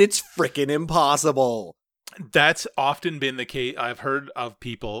 and it's frickin' impossible. That's often been the case. I've heard of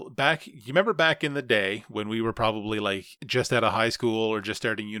people you remember back in the day when we were probably just out of high school or just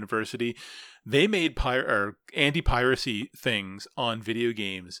starting university, they made anti-piracy things on video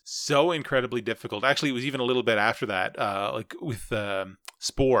games so incredibly difficult. Actually, it was even a little bit after that, with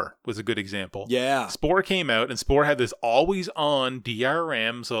Spore was a good example. Yeah. Spore came out, and Spore had this always-on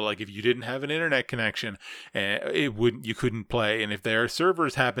DRM, so if you didn't have an internet connection, you couldn't play, and if their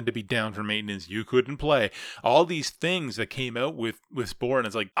servers happened to be down for maintenance, you couldn't play. All these things that came out with Spore, and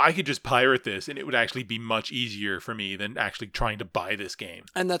it's I could just pirate this, and it would actually be much easier for me than actually trying to buy this game.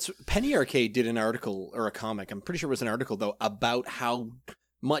 And that's Penny Arcade did an article, or a comic, I'm pretty sure it was an article though, about how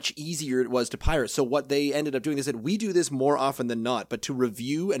much easier it was to pirate. So what they ended up doing, they said, we do this more often than not, but to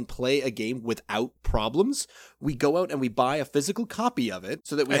review and play a game without problems, we go out and we buy a physical copy of it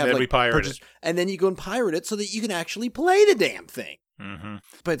so that we we pirate it. And then you go and pirate it so that you can actually play the damn thing. Mm-hmm.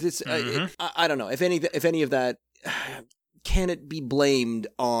 But it's I don't know if any of that. Can it be blamed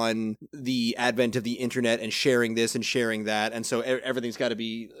on the advent of the internet and sharing this and sharing that? And so everything's got to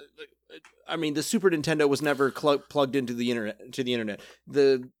be. I mean, the Super Nintendo was never plugged into the internet.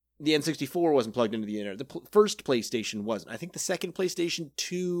 The N64 wasn't plugged into the internet. The first PlayStation wasn't. I think the second PlayStation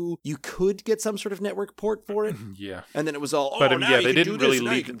 2, you could get some sort of network port for it. Yeah. And then it was all, now you they didn't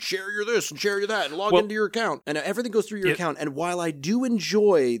really you can share your this and share your that and log into your account. And everything goes through your account. And while I do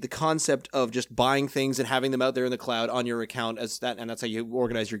enjoy the concept of just buying things and having them out there in the cloud on your account, and that's how you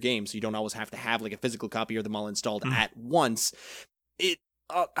organize your game, so you don't always have to have a physical copy of them all installed at once,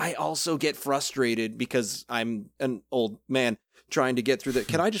 I also get frustrated because I'm an old man trying to get through that.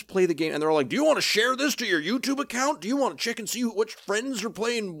 Can I just play the game? And they're all like, do you want to share this to your YouTube account? Do you want to check and see which friends are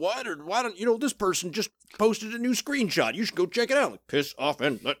playing what? Or why don't, this person just posted a new screenshot. You should go check it out. Piss off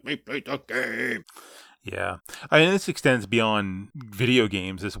and let me play the game. Yeah. I mean, this extends beyond video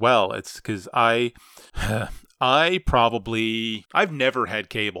games as well. It's because I've never had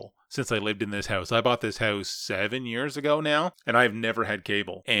cable. since I lived in this house. I bought this house 7 years ago now, and I've never had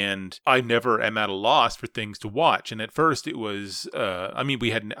cable. And I never am at a loss for things to watch. And at first it was,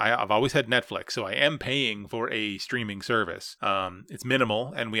 I've always had Netflix, so I am paying for a streaming service. It's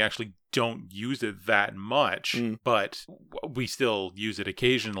minimal, and we actually don't use it that much, but we still use it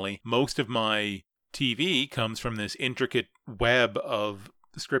occasionally. Most of my TV comes from this intricate web of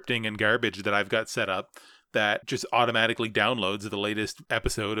scripting and garbage that I've got set up that just automatically downloads the latest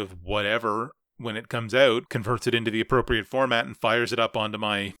episode of whatever when it comes out, converts it into the appropriate format, and fires it up onto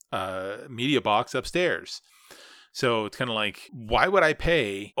my media box upstairs. So it's kind of like, why would I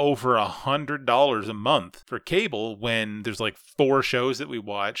pay over $100 a month for cable when there's like 4 shows that we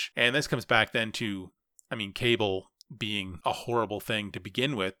watch? And this comes back then to, cable being a horrible thing to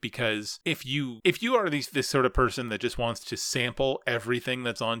begin with, because if you are this sort of person that just wants to sample everything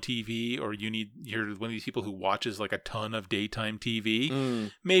that's on TV, or you're one of these people who watches like a ton of daytime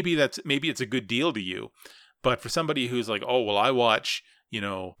TV, maybe it's a good deal to you. But for somebody who's like, oh well, I watch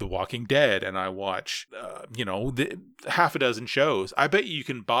The Walking Dead, and I watch, half a dozen shows. I bet you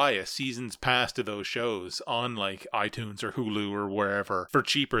can buy a season's pass to those shows on like iTunes or Hulu or wherever for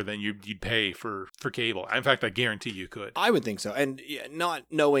cheaper than you'd pay for cable. In fact, I guarantee you could. I would think so. And not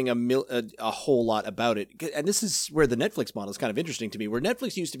knowing a whole lot about it, and this is where the Netflix model is kind of interesting to me, where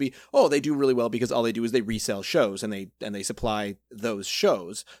Netflix used to be, they do really well because all they do is they resell shows and they supply those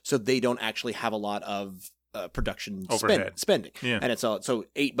shows, so they don't actually have a lot of production spending. Yeah. And it's all, so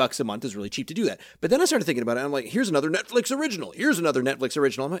 $8 a month is really cheap to do that. But then I started thinking about it, and I'm like, here's another Netflix original.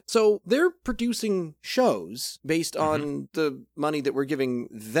 I'm like, so they're producing shows based on the money that we're giving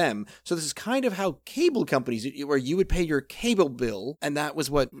them. So this is kind of how cable companies, where you would pay your cable bill, and that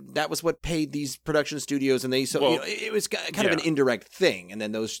was what paid these production studios, and it was kind of an indirect thing. And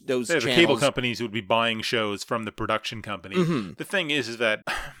then those channels, the cable companies would be buying shows from the production company. The thing is that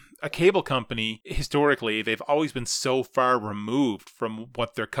a cable company, historically, they've always been so far removed from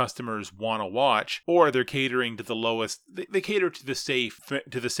what their customers want to watch, or they're catering to the lowest. They cater to the safe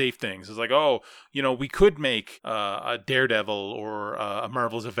things. It's like, we could make a Daredevil or a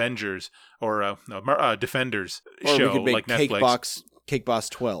Marvel's Avengers or a Defenders show, we could make like Netflix. Cake Boss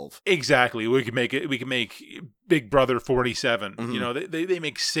 12. Exactly. We could make Big Brother 47. They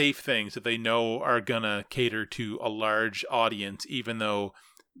make safe things that they know are gonna cater to a large audience, even though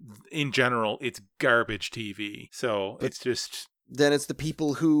in general it's garbage TV. So it's just, then it's the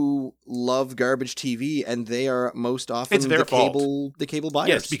people who love garbage TV, and they are most often it's their fault. The cable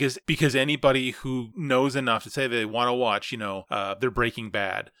buyers. Yes, because anybody who knows enough to say they want to watch, their Breaking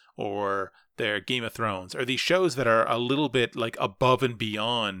Bad or their Game of Thrones, or these shows that are a little bit like above and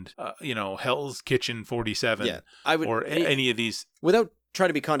beyond, Hell's Kitchen 47, any of these. Without trying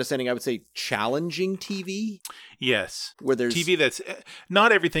to be condescending, I would say challenging TV. Yes. Where there's TV that's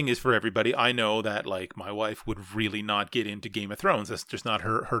not everything is for everybody. I know that like my wife would really not get into Game of Thrones. That's just not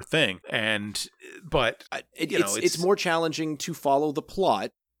her thing. But it's more challenging to follow the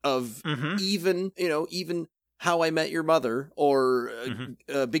plot of even How I Met Your Mother or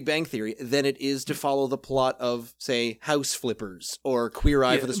Big Bang Theory than it is to follow the plot of, say, House Flippers or Queer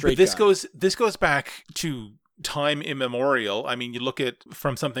Eye for the Straight Guy. This goes back to time immemorial. I mean, you look at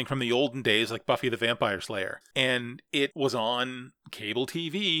something from the olden days like Buffy the Vampire Slayer, and it was on cable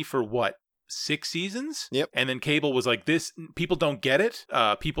TV for 6 seasons? Yep. And then cable was like, this, people don't get it.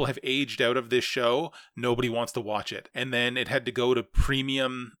 People have aged out of this show. Nobody wants to watch it. And then it had to go to a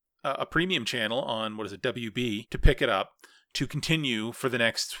premium channel on, WB, to pick it up, to continue for the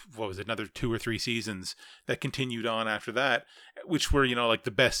next, another 2 or 3 seasons that continued on after that, which were, like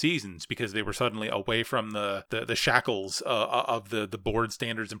the best seasons because they were suddenly away from the shackles of the board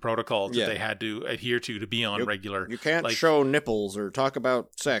standards and protocols that they had to adhere to be on regular. You can't show nipples or talk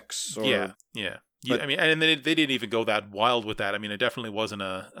about sex. Or... Yeah. But, and they didn't even go that wild with that. I mean, it definitely wasn't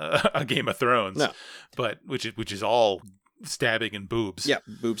a Game of Thrones. No. But which is all stabbing and boobs. Yeah,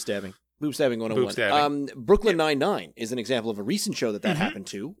 boob stabbing. Boob stabbing 101. Boob stabbing. Brooklyn Nine-Nine is an example of a recent show that happened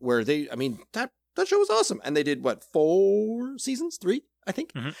to, where that show was awesome. And they did, 4 seasons? 3, I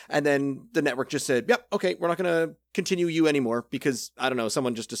think? And then the network just said, yep, okay, we're not going to continue you anymore because, I don't know,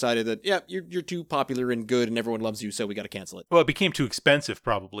 someone just decided that, you're too popular and good and everyone loves you, so we got to cancel it. Well, it became too expensive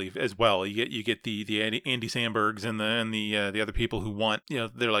probably as well. You get the Andy Sambergs and the other people who want,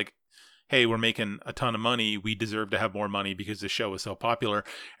 they're like, hey, we're making a ton of money. We deserve to have more money because the show is so popular.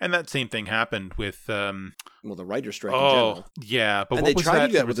 And that same thing happened with... the writer's strike in general. Yeah. But and they tried to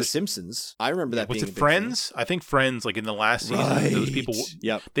do that with The Simpsons. I remember that being a big Friends? thing. I think Friends, in the last season, those people,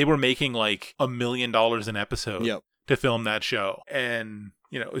 they were making $1 million an episode to film that show. And,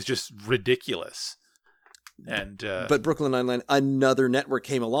 it was just ridiculous. And but Brooklyn Nine-Nine, another network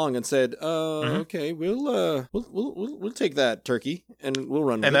came along and said, "Okay, we'll take that turkey and we'll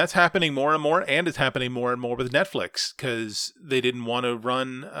run." And that's happening more and more, and it's happening more and more with Netflix because they didn't want to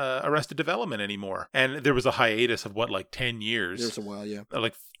run Arrested Development anymore, and there was a hiatus of 10 years. There's a while, yeah,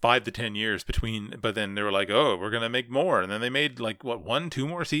 like 5 to 10 years between. But then they were like, "Oh, we're gonna make more," and then they made two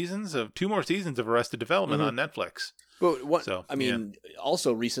more seasons of Arrested Development on Netflix. But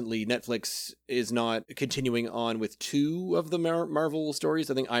also recently Netflix is not continuing on with 2 of the Marvel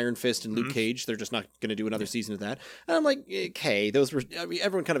stories. I think Iron Fist and Luke Cage. They're just not going to do another season of that. And I'm like, okay, those were. I mean,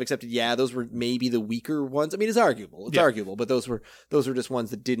 everyone kind of accepted. Yeah, those were maybe the weaker ones. I mean, it's arguable. It's arguable, but those were just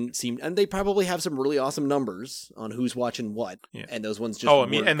ones that didn't seem. And they probably have some really awesome numbers on who's watching what. Yeah. And those ones just.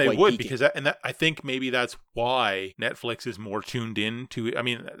 And they would geeky. Because I think maybe that's why Netflix is more tuned in to. I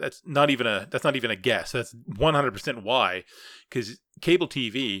mean, that's not even a guess. That's 100% why, because cable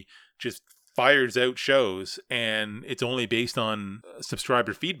TV just fires out shows and it's only based on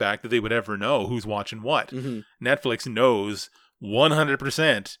subscriber feedback that they would ever know who's watching what. Netflix knows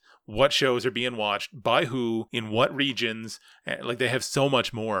 100% what shows are being watched by who in what regions. Like they have so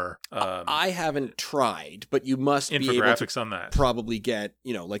much more. I haven't tried, but you must be able to on that. Probably get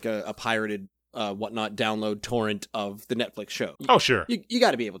like a pirated whatnot download torrent of the Netflix show. Oh, sure. You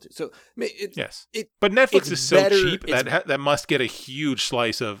got to be able to. So yes. But Netflix is so cheap that must get a huge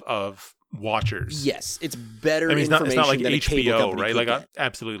slice of watchers. Yes, it's better. I mean, it's not like than HBO, right?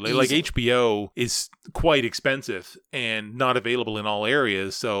 Absolutely. Easily. Like HBO is quite expensive and not available in all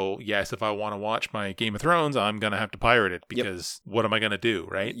areas. So yes, if I want to watch my Game of Thrones, I'm gonna have to pirate it because what am I gonna do,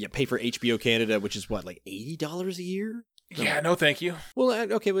 right? Yeah, pay for HBO Canada, which is like $80 a year. Yeah, no, thank you.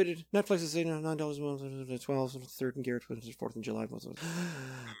 Well, okay, but Netflix is saying $9 a month, 12, 3rd and Garrett, 4th of July.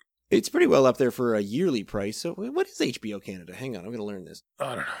 It's pretty well up there for a yearly price. So what is HBO Canada? Hang on, I'm going to learn this.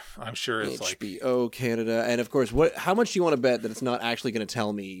 I don't know. I'm sure it's HBO Canada. And of course, how much do you want to bet that it's not actually going to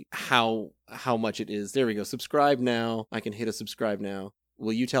tell me how much it is? There we go. Subscribe now. I can hit a subscribe now.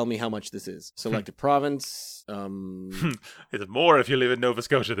 Will you tell me how much this is? Select a province. It's more if you live in Nova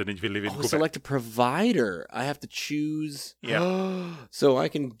Scotia than if you live in Quebec. Select a provider. I have to choose. Yeah. So I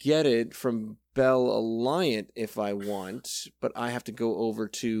can get it from Bell Alliant if I want, but I have to go over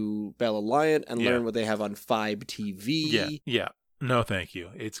to Bell Alliant and learn what they have on Fibe TV. Yeah. No, thank you.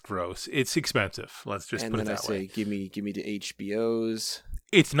 It's gross. It's expensive. Let's just put it that way. And then I say, give me to HBO's.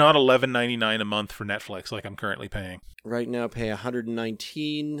 It's not $11.99 a month for Netflix like I'm currently paying. Right now, pay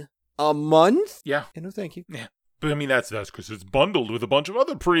 $119 a month? Yeah. No, thank you. Yeah. But I mean, that's because it's bundled with a bunch of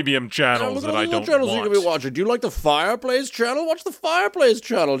other premium channels that I don't channels want. You can be watching. Do you like the Fireplace channel? Watch the Fireplace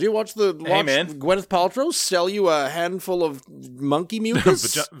channel. Do you watch Gwyneth Paltrow sell you a handful of monkey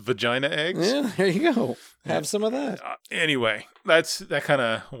mucus? Vagina eggs? Yeah, there you go. Have some of that. Anyway, that kind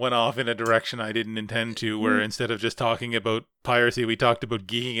of went off in a direction I didn't intend to, where instead of just talking about piracy, we talked about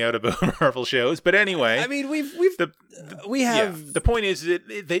geeking out about Marvel shows. But anyway, I mean, the point is that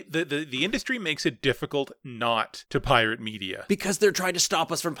the industry makes it difficult not to pirate media because they're trying to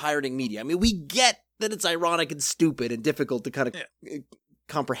stop us from pirating media. I mean, we get that it's ironic and stupid and difficult to kind of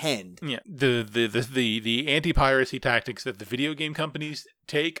comprehend. Yeah, the anti-piracy tactics that the video game companies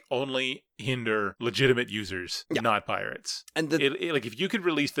take only hinder legitimate users, not pirates. And if you could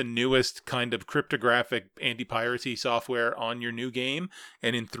release the newest kind of cryptographic anti-piracy software on your new game,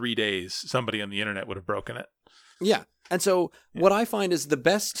 and in 3 days somebody on the internet would have broken it. Yeah, and so what I find is the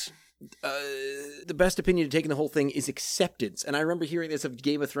best opinion to take in the whole thing is acceptance. And I remember hearing this of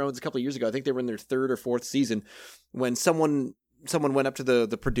Game of Thrones a couple of years ago. I think they were in their 3rd or 4th season when someone went up to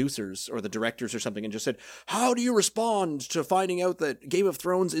the producers or the directors or something and just said, how do you respond to finding out that Game of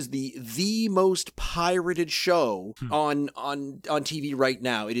Thrones is the most pirated show on TV right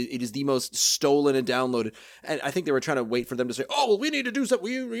now? It is the most stolen and downloaded. And I think they were trying to wait for them to say, oh, well, we need to do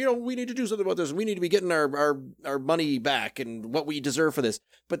something. We need to do something about this. We need to be getting our money back and what we deserve for this.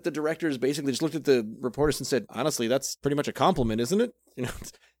 But the directors basically just looked at the reporters and said, honestly, that's pretty much a compliment, isn't it?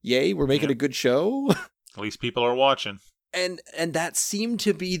 Yay, we're making a good show. At least people are watching. And that seemed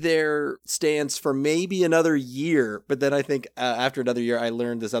to be their stance for maybe another year. But then I think after another year, I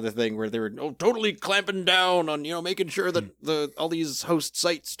learned this other thing where they were totally clamping down on, making sure that all these host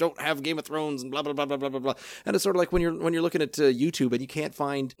sites don't have Game of Thrones and blah, blah, blah, blah, blah, blah, blah. And it's sort of like when you're looking at YouTube and you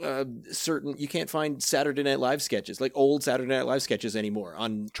can't find Saturday Night Live sketches, like old Saturday Night Live sketches anymore.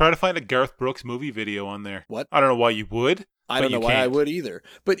 Try to find a Garth Brooks movie video on there. What? I don't know why you would. I don't know why I would either.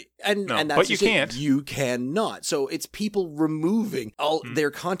 But you can't. You cannot. So it's people removing all their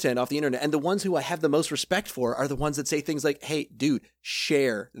content off the internet. And the ones who I have the most respect for are the ones that say things like, hey, dude,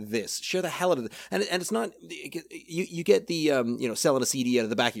 share this. Share the hell out of it. And it's not, you get the, selling a CD out of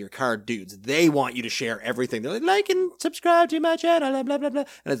the back of your car dudes. They want you to share everything. They're like and subscribe to my channel, blah, blah, blah.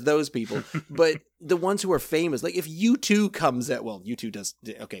 And it's those people. But the ones who are famous, like if U2 comes out, well, U2 does,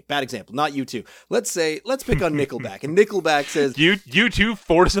 okay, bad example, not U2. Let's pick on Nickelback. And Nickelback says, U2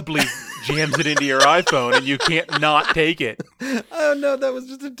 forcibly jams it into your iPhone and you can't not take it. Oh no, that was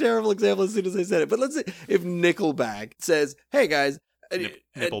just a terrible example as soon as I said it. But let's say if Nickelback says, hey guys,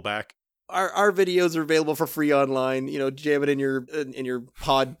 Nippleback. Our videos are available for free online. Jam it in your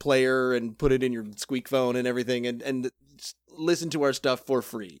pod player and put it in your squeak phone and everything, and listen to our stuff for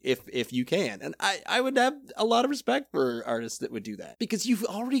free if you can. And I would have a lot of respect for artists that would do that, because you've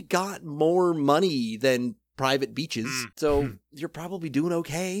already got more money than private beaches, so you're probably doing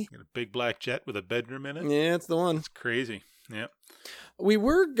okay. Got a big black jet with a bedroom in it. Yeah, it's the one. It's crazy. Yeah. We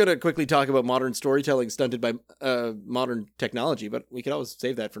were going to quickly talk about modern storytelling stunted by modern technology, but we could always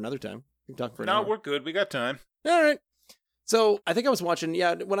save that for another time. We can talk for an hour. No, we're good. We got time. All right. So I think I was watching,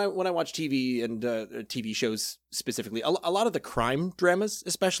 when I watch TV and TV shows specifically, a lot of the crime dramas,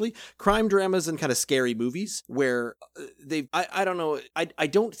 especially crime dramas and kind of scary movies where I don't know, I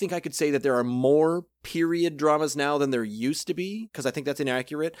don't think I could say that there are more period dramas now than there used to be, because I think that's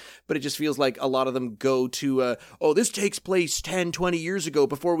inaccurate, but it just feels like a lot of them go to, this takes place 10, 20 years ago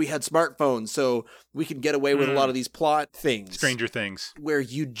before we had smartphones, so we can get away with a lot of these plot things. Stranger Things. Where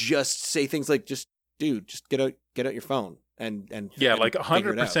you just say things like, just get out your phone. And yeah, like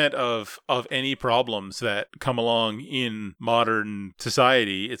 100% of any problems that come along in modern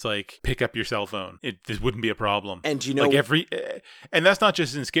society, it's like, pick up your cell phone. This wouldn't be a problem. And like and that's not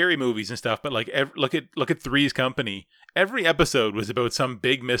just in scary movies and stuff, but like look at Three's Company. Every episode was about some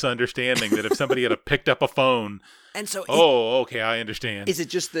big misunderstanding that if somebody had picked up a phone. And so, okay, I understand. Is it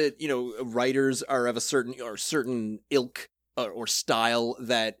just that writers are of a certain ilk or style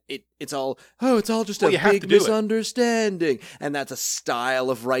that it's all just a big misunderstanding, and that's a style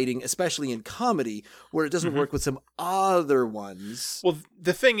of writing, especially in comedy, where it doesn't work with some other ones. Well,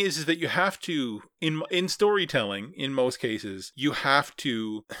 the thing is that you have to in storytelling, in most cases, you have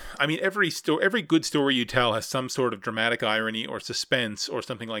to. I mean, every good story you tell has some sort of dramatic irony or suspense or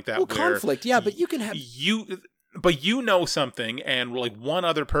something like that. Well, conflict, yeah, but you can have But you know something, and like one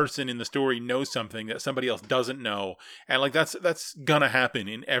other person in the story knows something that somebody else doesn't know, and like that's gonna happen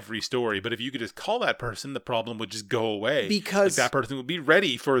in every story. But if you could just call that person, the problem would just go away, because that person would be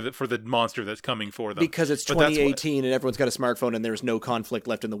ready for the monster that's coming for them. Because it's 2018 and everyone's got a smartphone, and there's no conflict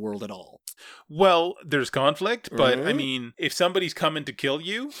left in the world at all. Well, there's conflict, but I mean, if somebody's coming to kill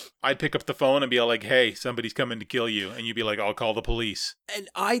you, I'd pick up the phone and be like, "Hey, somebody's coming to kill you," and you'd be like, "I'll call the police." And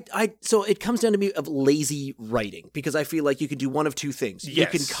so it comes down to me of lazy writing, because I feel like you could do one of two things.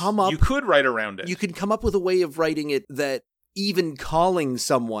 Yes, you could write around it. You can come up with a way of writing it that even calling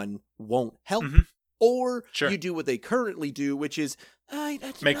someone won't help, or you do what they currently do, which is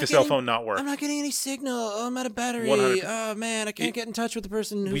make the cell phone not work. I'm not getting any signal. Oh, I'm out of battery. 100%. Oh man, I can't get in touch with the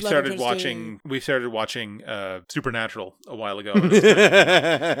person who we started watching Supernatural a while ago.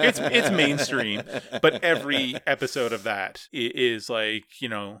 It's mainstream, but every episode of that is like,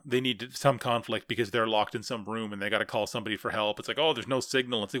 they need some conflict because they're locked in some room and they got to call somebody for help. It's like, oh, there's no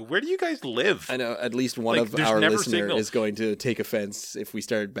signal. It's like, where do you guys live? I know at least one of our listeners is going to take offense if we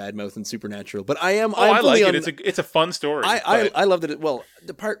started badmouthing Supernatural, but I like it. It's a fun story. I loved it. Well,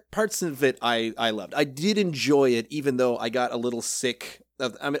 the parts of it I loved. I did enjoy it, even though I got a little sick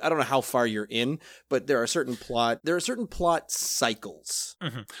of. I mean, I don't know how far you're in, but there are certain plot cycles.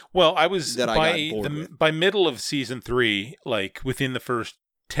 Well, I was by middle of season 3, like within the first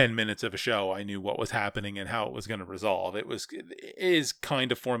 10 minutes of a show, I knew what was happening and how it was going to resolve. It is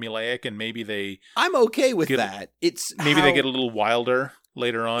kind of formulaic, and maybe I'm okay with that. They get a little wilder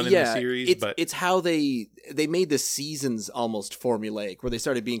later on in the series, but it's how they made the seasons almost formulaic, where they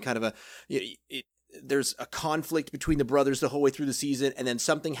started being kind of there's a conflict between the brothers the whole way through the season, and then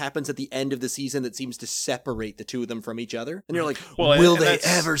something happens at the end of the season that seems to separate the two of them from each other, and you're like, will they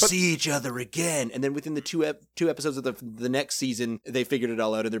ever see each other again? And then within the two episodes of the next season, they figured it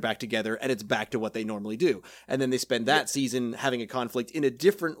all out and they're back together, and it's back to what they normally do. And then they spend that season having a conflict in a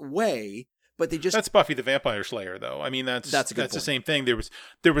different way. But that's Buffy the Vampire Slayer, though. I mean, that's the same thing.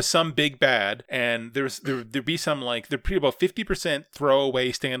 There was some big bad, and there'd be some there'd be about 50%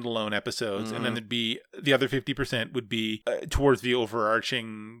 throwaway standalone episodes, and then there'd be the other 50% would be towards the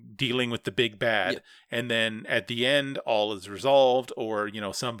overarching dealing with the big bad, and then at the end all is resolved, or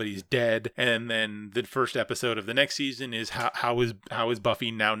somebody's dead, and then the first episode of the next season is how is Buffy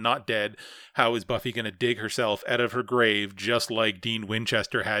now not dead? How is Buffy going to dig herself out of her grave, just like Dean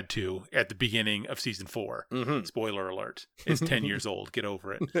Winchester had to at the beginning beginning of season 4. Mm-hmm. Spoiler alert. It's 10 years old. Get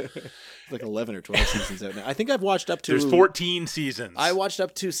over it. Like 11 or 12 seasons out now. I think I've watched up to... There's 14 seasons. I watched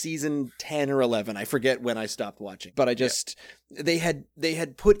up to season 10 or 11. I forget when I stopped watching. But I just... They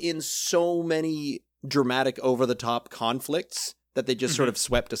had put in so many dramatic over-the-top conflicts that they just sort of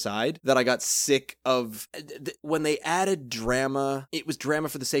swept aside, that I got sick of. When they added drama, it was drama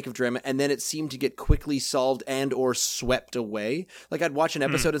for the sake of drama, and then it seemed to get quickly solved and or swept away. Like, I'd watch an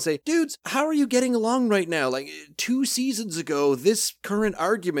episode and say, dudes, how are you getting along right now? Like, 2 seasons ago, this current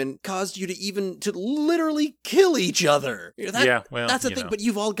argument caused you to literally kill each other. That's the thing, but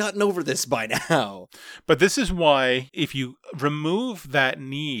you've all gotten over this by now. But this is why, if you remove that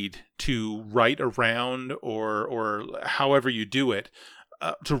need to write around or however you do it,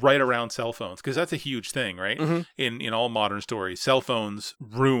 to write around cell phones, because that's a huge thing, right? In all modern stories, cell phones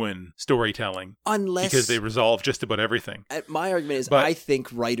ruin storytelling because they resolve just about everything. My argument is, I think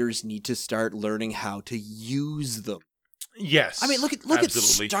writers need to start learning how to use them. Yes, I mean, look at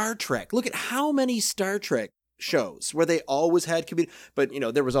Star Trek. Look at how many Star Trek shows where they always had but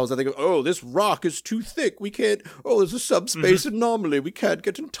there was always that thing of, oh, this rock is too thick, we can't, there's a subspace anomaly, we can't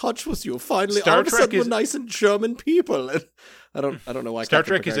get in touch with you, finally all of a sudden we're nice and German people. And I don't know why Star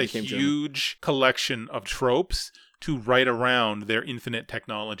Trek is a huge collection of tropes to write around their infinite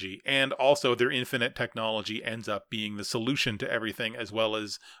technology, and also their infinite technology ends up being the solution to everything as well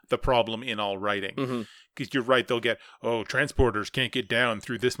as the problem in all writing. Because you're right, they'll get, transporters can't get down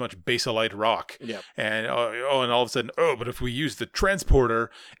through this much basalite rock. And and all of a sudden, but if we use the transporter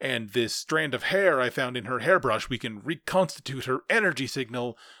and this strand of hair I found in her hairbrush, we can reconstitute her energy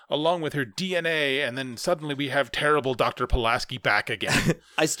signal along with her DNA, and then suddenly we have terrible Dr. Pulaski back again.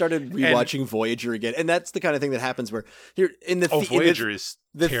 I started rewatching Voyager again, and that's the kind of thing that happens where here in the Voyager is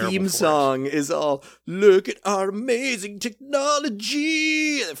the theme song is all, look at our amazing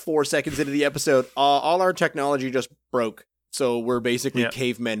technology. 4 seconds into the episode, all our technology just broke. So we're basically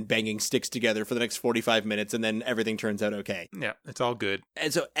cavemen banging sticks together for the next 45 minutes, and then everything turns out okay. Yeah, it's all good.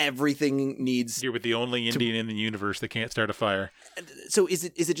 And so everything needs... You're with the only Indian in the universe that can't start a fire. So is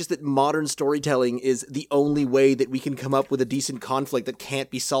it just that modern storytelling is the only way that we can come up with a decent conflict that can't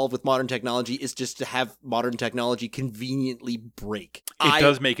be solved with modern technology, is just to have modern technology conveniently break? It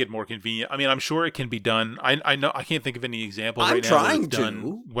does make it more convenient. I mean, I'm sure it can be done. I know I can't think of any example right now. I'm trying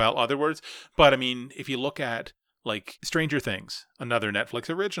to. Well, other words. But I mean, if you look at like Stranger Things, another Netflix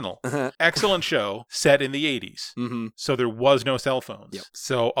original. Excellent show, set in the 80s. So there was no cell phones.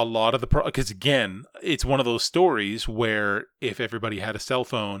 So a lot of the... Because again, it's one of those stories where if everybody had a cell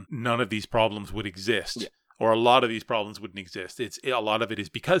phone, none of these problems would exist. Or a lot of these problems wouldn't exist. A lot of it is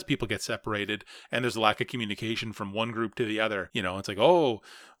because people get separated and there's a lack of communication from one group to the other. It's like,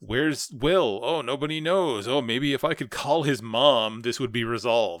 where's Will? Nobody knows. Maybe if I could call his mom, this would be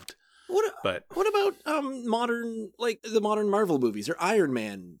resolved. What about modern, like the modern Marvel movies, or Iron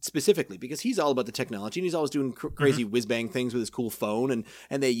Man specifically, because he's all about the technology and he's always doing crazy whiz-bang things with his cool phone,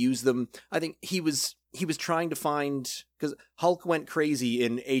 and they use them. I think he was trying to find, because Hulk went crazy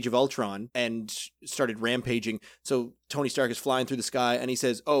in Age of Ultron and started rampaging. So Tony Stark is flying through the sky and he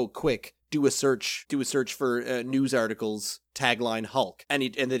says, quick, do a search for news articles, tagline Hulk. And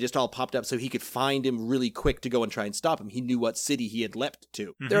they just all popped up so he could find him really quick to go and try and stop him. He knew what city he had leapt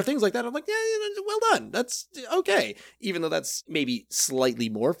to. There are things like that. I'm like, yeah, well done. That's okay. Even though that's maybe slightly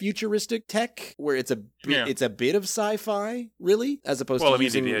more futuristic tech, where it's a bit of sci-fi, really, as opposed to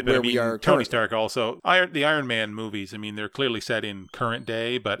using where we are. Tony Stark also, the Iron Man movies, I mean, they're clearly set in current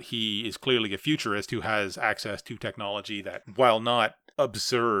day, but he is clearly a futurist who has access to technology that, while not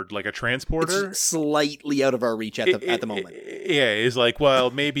absurd like a transporter, it's slightly out of our reach at the moment. It's like, well,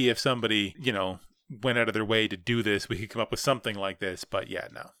 maybe if somebody went out of their way to do this, we could come up with something like this. But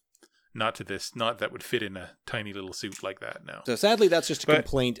no, not to this, not that would fit in a tiny little suit like that. No. So sadly, that's just a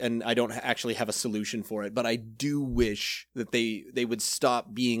complaint, and I don't actually have a solution for it. But I do wish that they would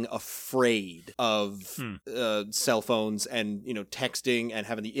stop being afraid of cell phones and texting and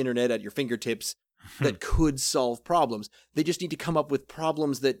having the internet at your fingertips that could solve problems. They just need to come up with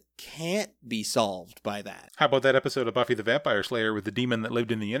problems that can't be solved by that. How about that episode of Buffy the Vampire Slayer with the demon that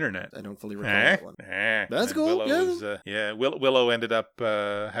lived in the internet? I don't fully recall that one. That's cool. Willow ended up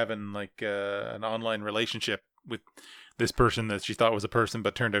having like an online relationship with this person that she thought was a person,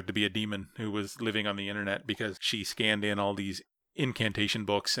 but turned out to be a demon who was living on the internet because she scanned in all these incantation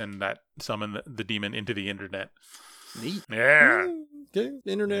books and that summoned the demon into the internet. Neat. Yeah. Okay,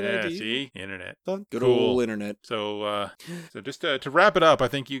 internet Yeah, ID. see? Internet. Fun. Good Cool. old internet. So just to wrap it up, I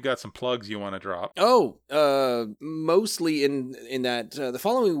think you got some plugs you want to drop. Oh, mostly in that the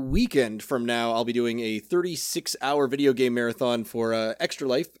following weekend from now, I'll be doing a 36-hour video game marathon for Extra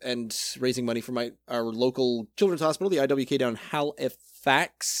Life and raising money for our local children's hospital, the IWK down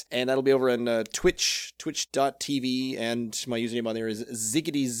Halifax, and that'll be over on twitch.tv, and my username on there is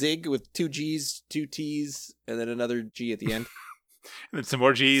ZiggityZig with 2 G's, 2 T's, and then another G at the end. And then some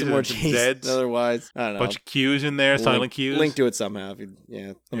more G's and some Z's. Otherwise, I don't know. Bunch of Q's in there, silent Q's. Link to it somehow. Let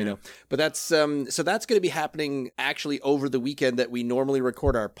me know. But that's so that's going to be happening actually over the weekend that we normally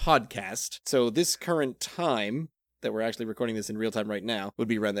record our podcast. So this current time that we're actually recording this in real time right now would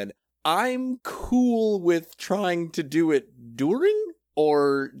be around then. I'm cool with trying to do it during,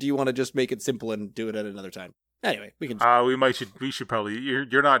 or do you want to just make it simple and do it at another time? Anyway, we can. We should probably.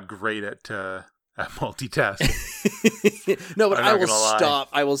 You're not great at multitasking. No, but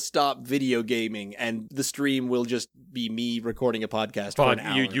I will stop video gaming, and the stream will just be me recording a podcast for an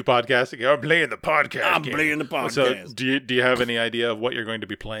hour. You podcasting? I'm playing the podcast. Playing the podcast. So do you have any idea of what you're going to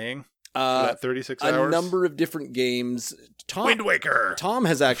be playing? For that 36 hours? A number of different games. Wind Waker. Tom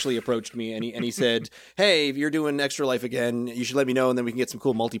has actually approached me and he said, "Hey, if you're doing Extra Life again, you should let me know, and then we can get some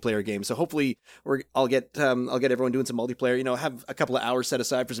cool multiplayer games." So hopefully, I'll get everyone doing some multiplayer. You know, have a couple of hours set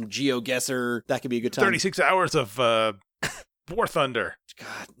aside for some GeoGuessr. That could be a good time. 36 hours of War Thunder.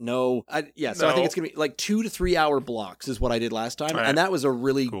 God, no. So I think it's going to be like 2 to 3 hour blocks is what I did last time. Right. And that was a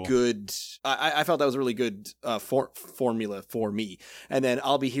really good, I felt that was a really good formula for me. And then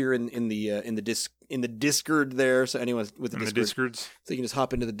I'll be here in the Discord there. So anyone with the Discord. So you can just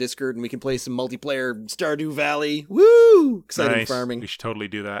hop into the Discord and we can play some multiplayer Stardew Valley. Woo! Exciting farming. We should totally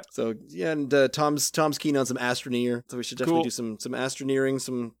do that. So yeah, and Tom's keen on some Astroneer. So we should definitely do some Astroneering,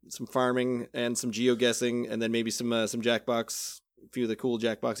 some farming, and some GeoGuessing, and then maybe some Jackbox. A few of the cool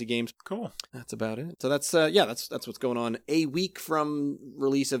Jackboxy games. Cool. That's about it. So that's what's going on. A week from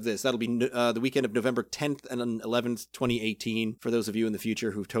release of this, that'll be the weekend of November 10th and 11th, 2018. For those of you in the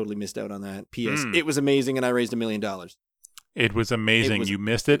future who've totally missed out on that. P.S. It was amazing, and I raised $1 million. It was amazing. You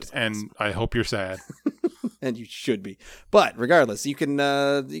missed it, and I hope you're sad. And you should be. But regardless, you can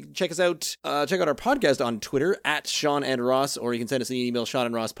check us out. Check out our podcast on Twitter at Sean and Ross, or you can send us an email,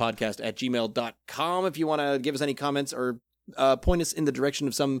 seanandrosspodcast@gmail.com, if you want to give us any comments or point us in the direction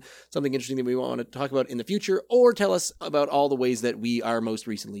of something interesting that we want to talk about in the future, or tell us about all the ways that we are most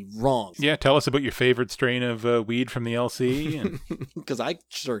recently wrong. Yeah, tell us about your favorite strain of weed from the LC. Because I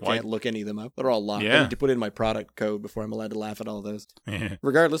can't look any of them up. They're all locked. I need to put in my product code before I'm allowed to laugh at all those. Yeah.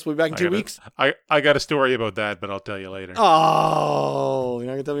 Regardless, we'll be back in 2 weeks. I got a story about that, but I'll tell you later. Oh, you're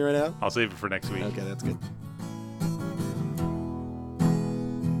not going to tell me right now? I'll save it for next week. Okay, that's good.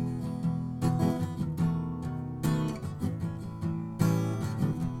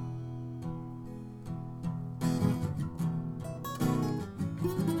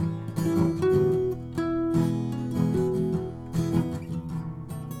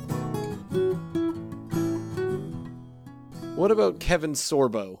 What about Kevin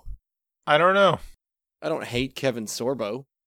Sorbo? I don't know. I don't hate Kevin Sorbo.